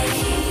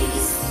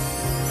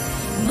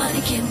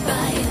 Money can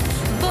buy it.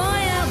 Boy,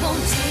 I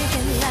won't take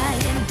it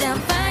lying down.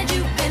 Find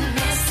you've been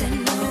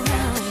messing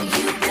around.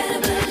 You better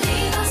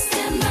believe I'll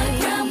stand my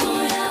ground, boy. I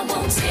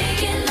won't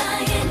take it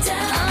lying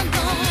down. I'm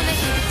gonna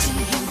give it to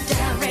you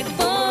direct,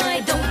 boy.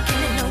 Don't give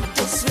me no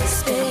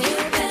disrespect. You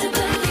better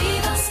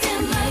believe I'll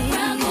stand my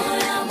ground, boy. I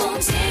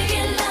won't take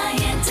it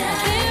lying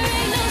down. There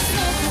ain't no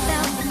smoke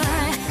without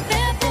fire.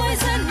 That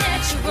boy's a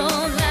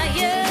natural liar.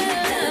 You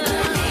better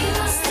believe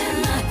I'll stand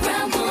my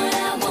ground, boy. I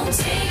won't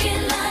take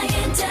it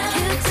lying down.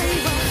 He'll tell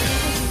you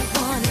whatever you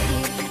wanna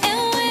hear,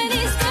 and when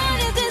he's done,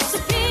 he'll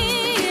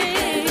disappear. You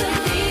better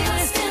believe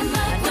I'll stand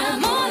my ground,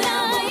 boy. I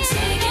won't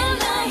take it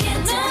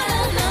lying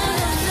down. No.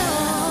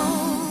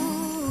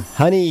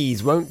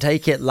 Honeys Won't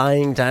Take It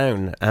Lying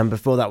Down. And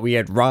before that we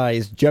had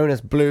Rise,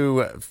 Jonas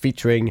Blue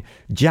featuring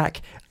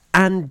Jack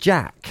and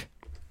Jack.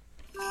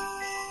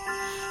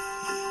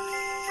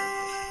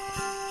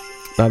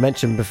 Now, I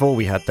mentioned before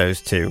we had those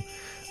two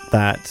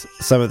that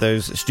some of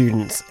those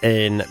students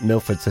in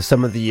Milford, so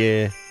some of the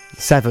year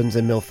 7s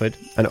in Milford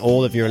and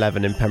all of year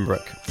 11 in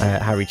Pembroke,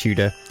 Harry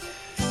Tudor,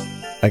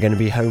 are going to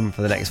be home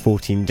for the next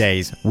 14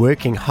 days,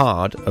 working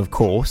hard, of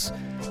course,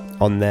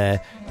 on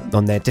their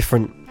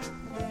different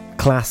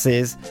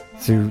classes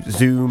through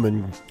Zoom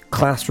and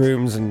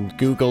classrooms and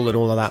Google and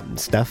all of that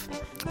stuff.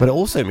 But it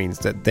also means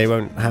that they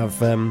won't have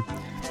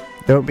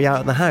they won't be out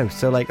of the house.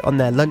 So like on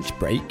their lunch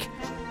break,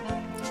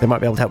 they might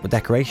be able to help with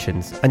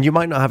decorations, and you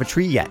might not have a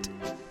tree yet.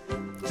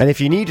 And if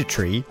you need a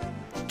tree,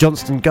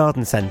 Johnston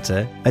Garden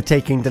Centre are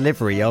taking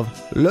delivery of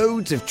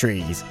loads of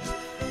trees.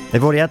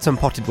 They've already had some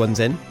potted ones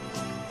in,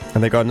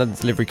 and they've got another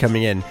delivery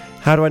coming in.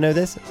 How do I know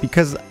this?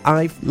 Because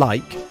I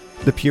like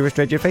the Purist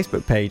Radio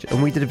Facebook page,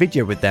 and we did a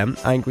video with them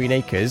and Green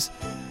Acres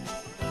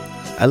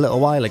a little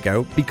while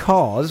ago,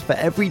 because for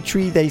every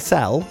tree they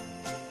sell,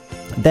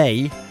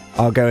 they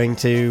are going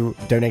to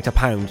donate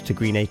 £1 to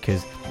Green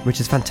Acres, which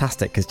is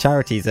fantastic because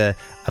charities are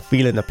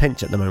feeling the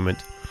pinch at the moment.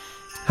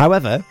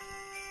 However,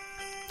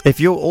 if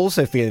you're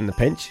also feeling the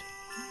pinch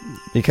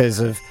because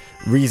of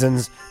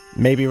reasons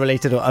maybe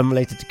related or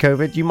unrelated to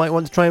COVID, you might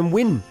want to try and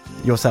win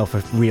yourself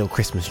a real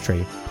Christmas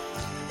tree.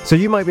 So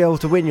you might be able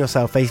to win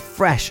yourself a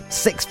fresh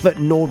 6-foot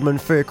Nordman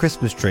fir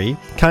Christmas tree,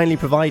 kindly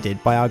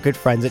provided by our good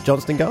friends at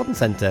Johnston Garden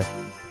Centre.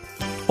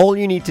 All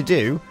you need to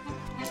do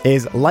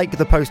is like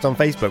the post on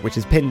Facebook, which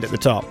is pinned at the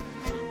top.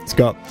 It's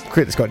got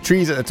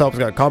trees at the top, it's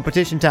got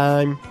competition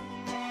time.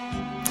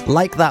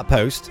 Like that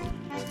post,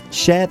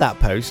 share that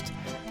post,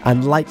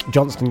 and like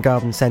Johnston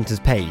Garden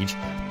Centre's page,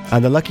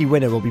 and the lucky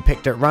winner will be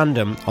picked at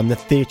random on the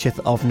 30th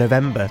of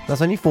November.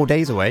 That's only 4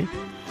 days away.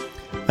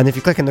 And if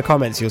you click in the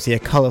comments, you'll see a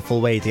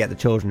colourful way to get the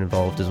children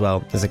involved as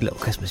well. There's a little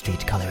Christmas tree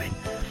to colour in.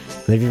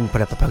 And they've even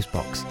put up the post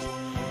box.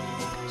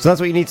 So that's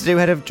what you need to do.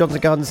 Head of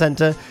Johnston Garden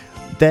Centre.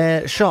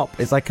 Their shop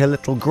is like a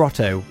little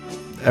grotto.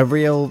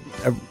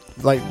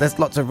 There's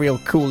lots of real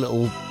cool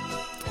little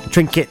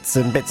trinkets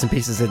and bits and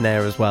pieces in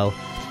there as well.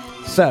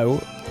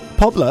 So,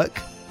 pod luck.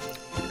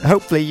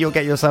 Hopefully you'll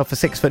get yourself a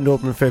 6-foot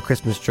Nordman fir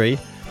Christmas tree.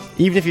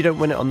 Even if you don't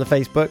win it on the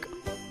Facebook,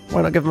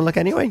 why not give them a look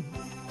anyway?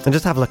 And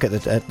just have a look at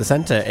the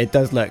centre. It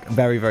does look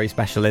very, very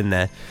special in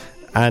there.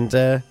 And,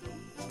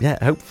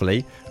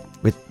 hopefully,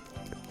 with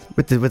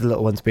the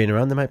little ones being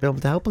around, they might be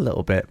able to help a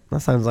little bit. That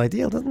sounds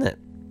ideal, doesn't it?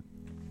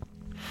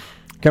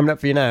 Coming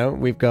up for you now,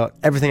 we've got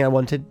Everything I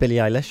Wanted, Billie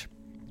Eilish.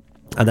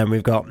 And then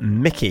we've got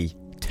Mickey,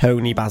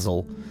 Tony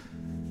Basil.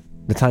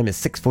 The time is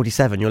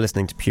 6:47. You're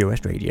listening to Pure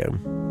West Radio.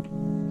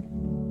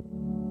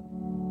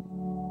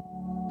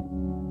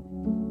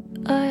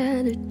 I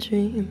had a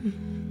dream.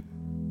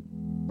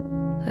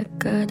 I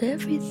got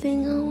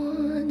everything I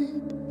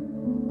wanted.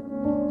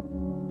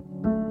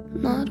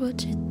 Not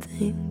what you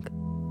think.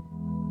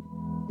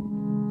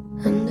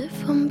 And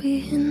if I'm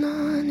being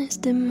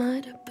honest, it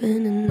might have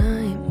been a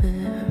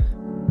nightmare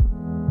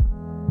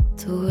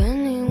to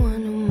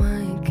anyone who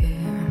might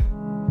care.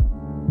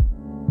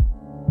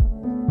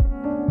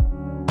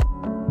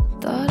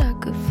 Thought I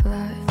could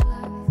fly,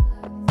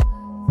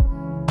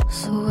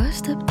 so I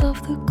stepped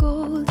off the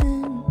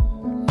golden.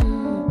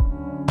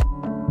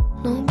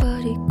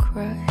 Nobody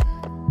cried,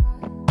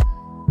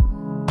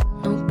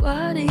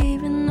 nobody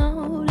even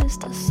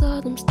noticed. I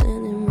saw them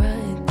standing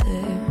right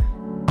there.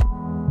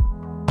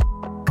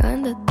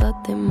 Kinda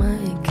thought they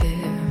might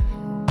care.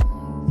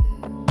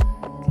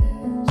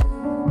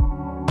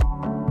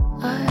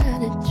 I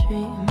had a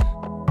dream.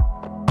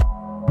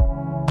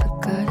 I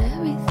got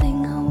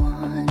everything I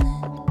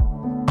wanted,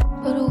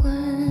 but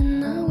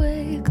when I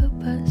wake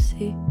up I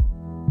see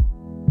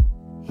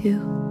you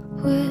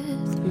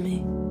with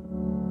me.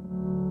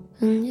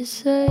 And you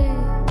say,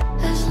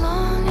 as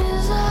long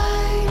as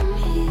I'm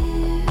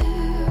here,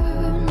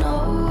 no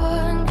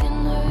one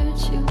can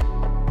hurt you.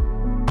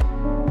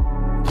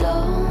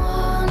 Don't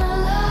wanna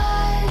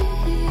lie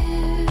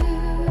here,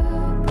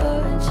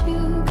 but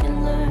you can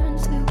learn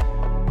to.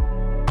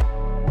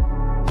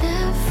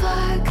 If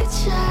I could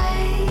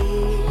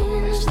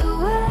change the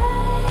way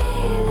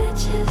that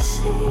you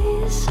see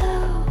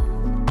yourself,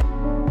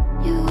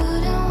 you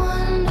wouldn't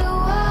wonder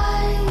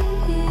why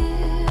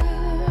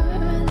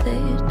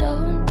they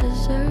don't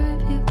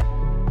deserve you.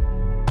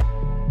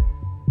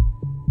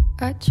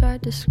 I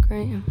tried to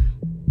scream,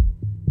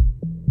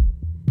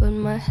 but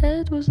my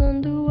head was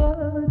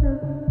underwater.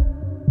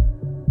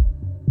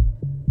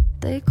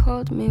 They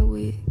called me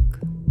weak,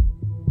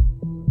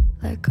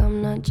 like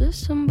I'm not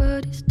just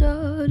somebody's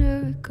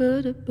daughter. It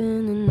could have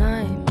been a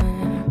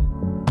nightmare,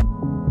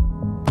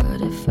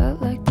 but it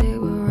felt like they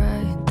were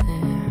right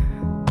there.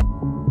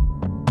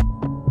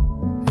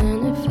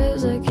 And it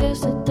feels like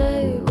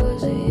yesterday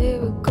was a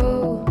year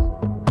ago,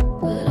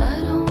 but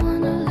I don't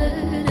wanna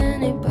let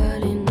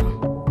anybody know,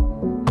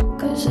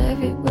 'cause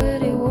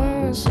everybody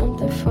wants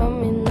something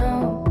from me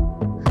now,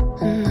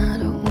 and I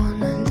don't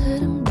wanna let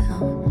them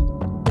down.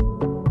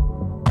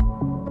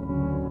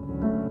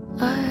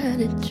 I had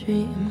a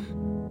dream.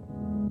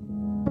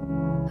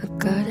 I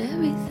got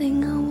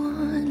everything I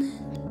wanted,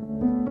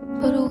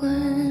 but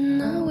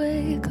when I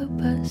wake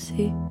up I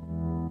see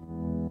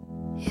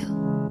you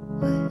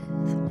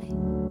with me.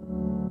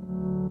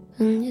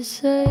 And you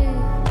say,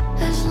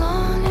 as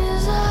long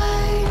as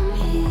I'm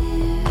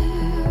here,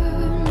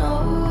 no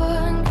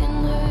one can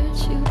hurt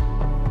you.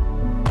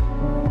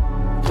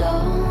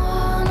 Don't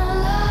wanna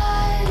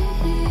lie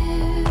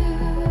here,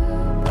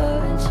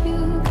 but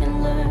you can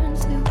learn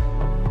to.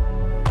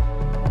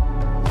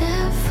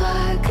 If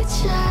I could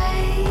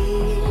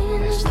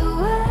change the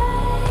way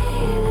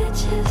that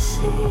you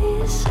see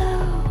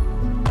yourself,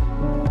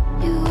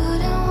 you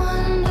wouldn't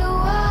wonder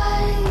why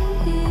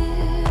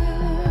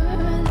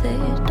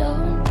they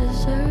don't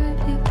deserve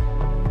you.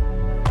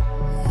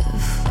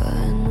 If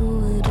I knew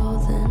it all,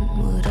 then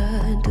would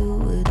I do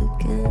it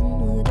again?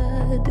 Would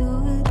I do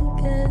it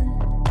again?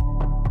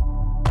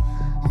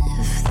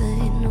 If they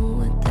knew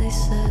what they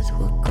said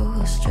would go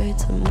straight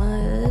to my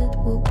head,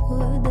 what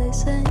would they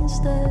say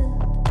instead?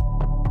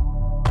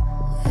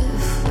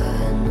 If I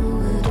knew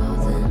it all,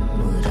 then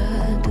would I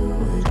do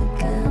it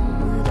again?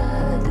 Would I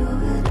do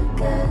it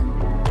again?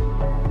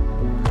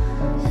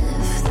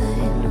 If they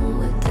knew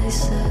what they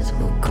said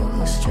would go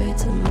straight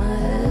to my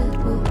head,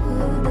 what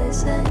would they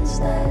say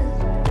instead?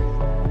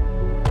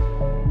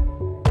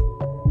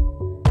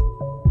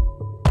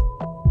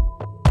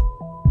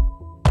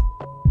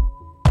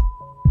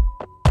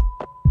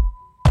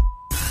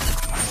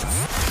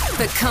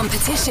 For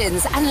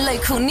competitions and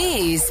local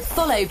news,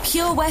 follow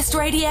Pure West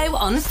Radio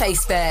on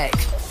Facebook.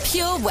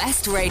 Pure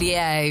West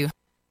Radio.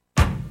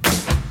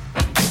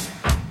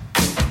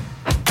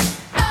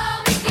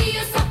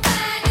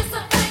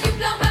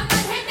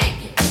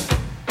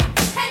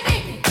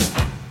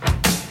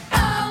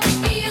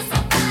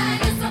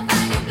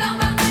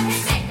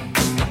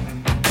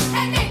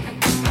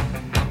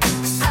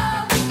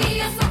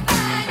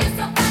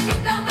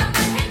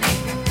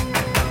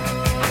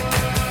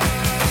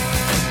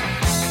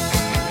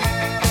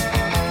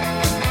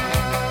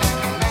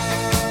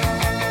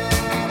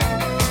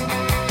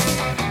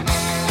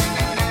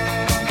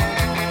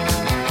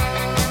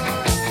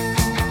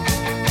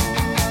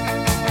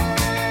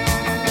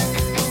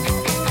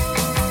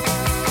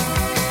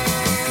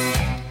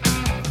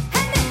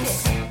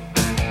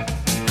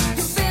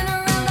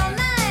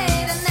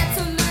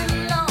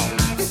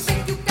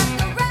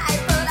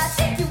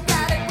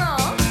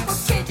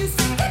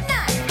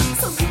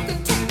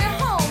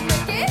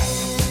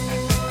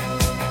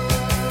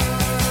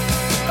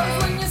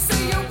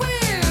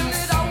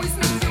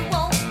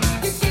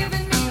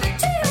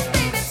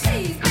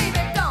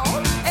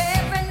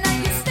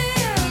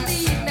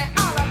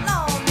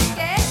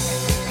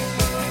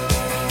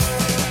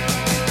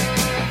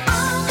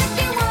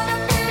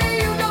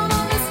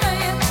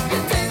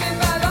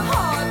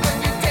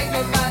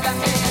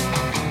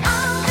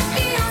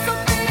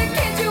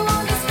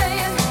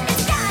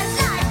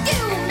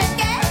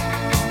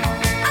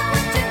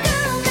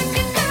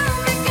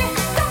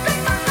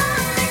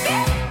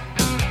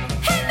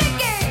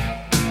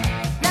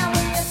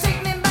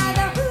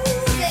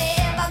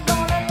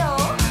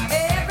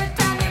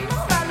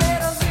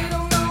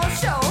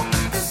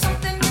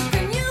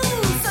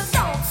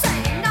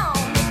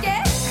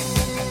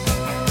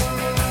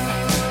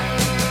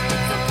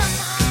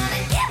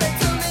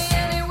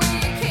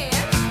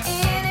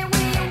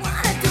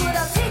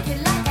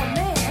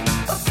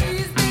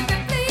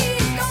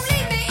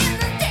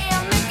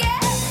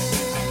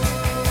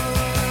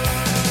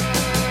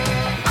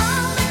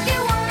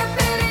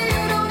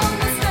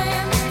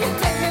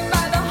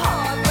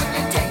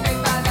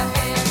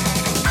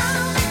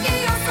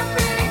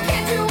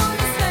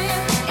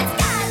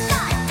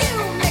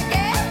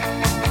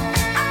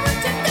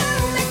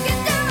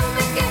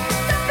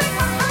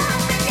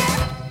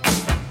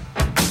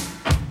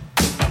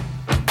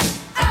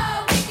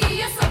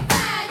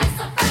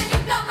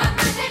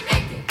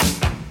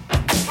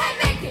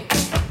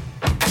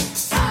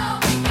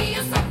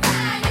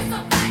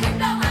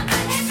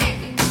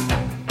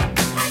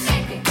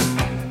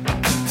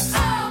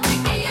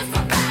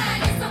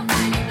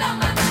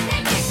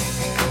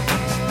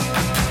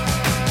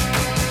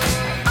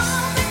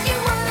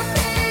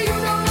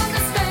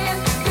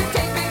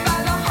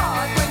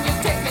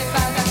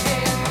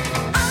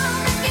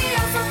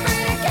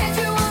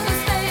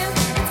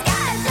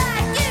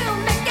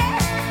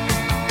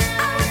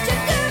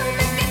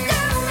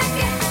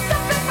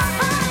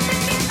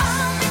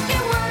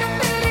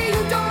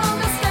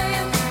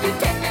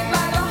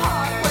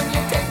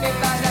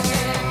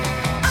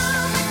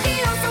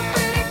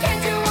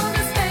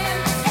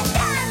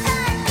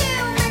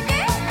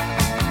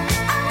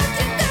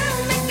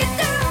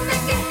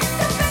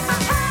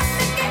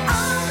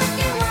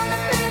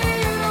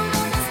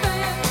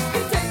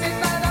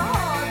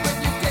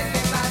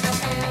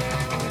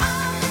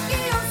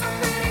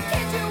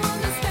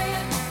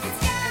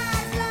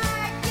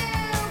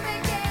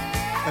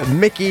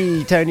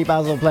 Mickey, Tony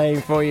Basil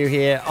playing for you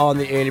here on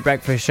the Early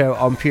Breakfast Show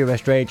on Pure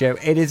West Radio.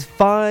 It is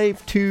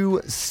 5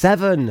 to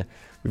 7.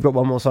 We've got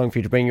one more song for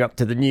you to bring you up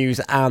to the news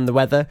and the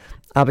weather.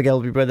 Abigail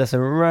will be with us in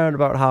around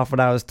about half an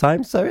hour's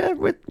time. So yeah,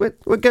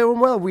 we're going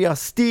well. We are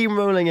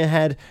steamrolling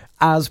ahead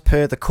as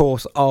per the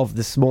course of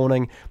this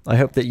morning. I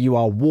hope that you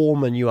are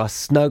warm and you are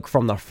snug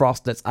from the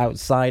frost that's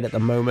outside at the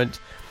moment.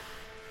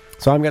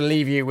 So I'm going to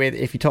leave you with,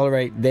 if you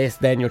tolerate this,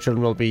 then your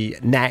children will be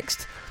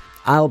next.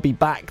 I'll be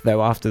back,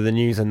 though, after the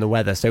news and the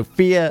weather, so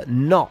fear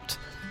not.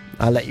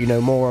 I'll let you know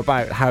more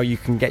about how you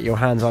can get your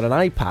hands on an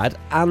iPad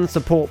and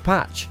support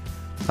Patch,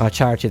 our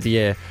charity of the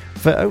year,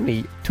 for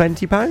only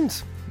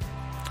 £20.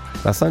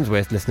 That sounds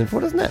worth listening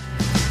for, doesn't it?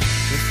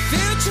 The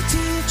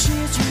future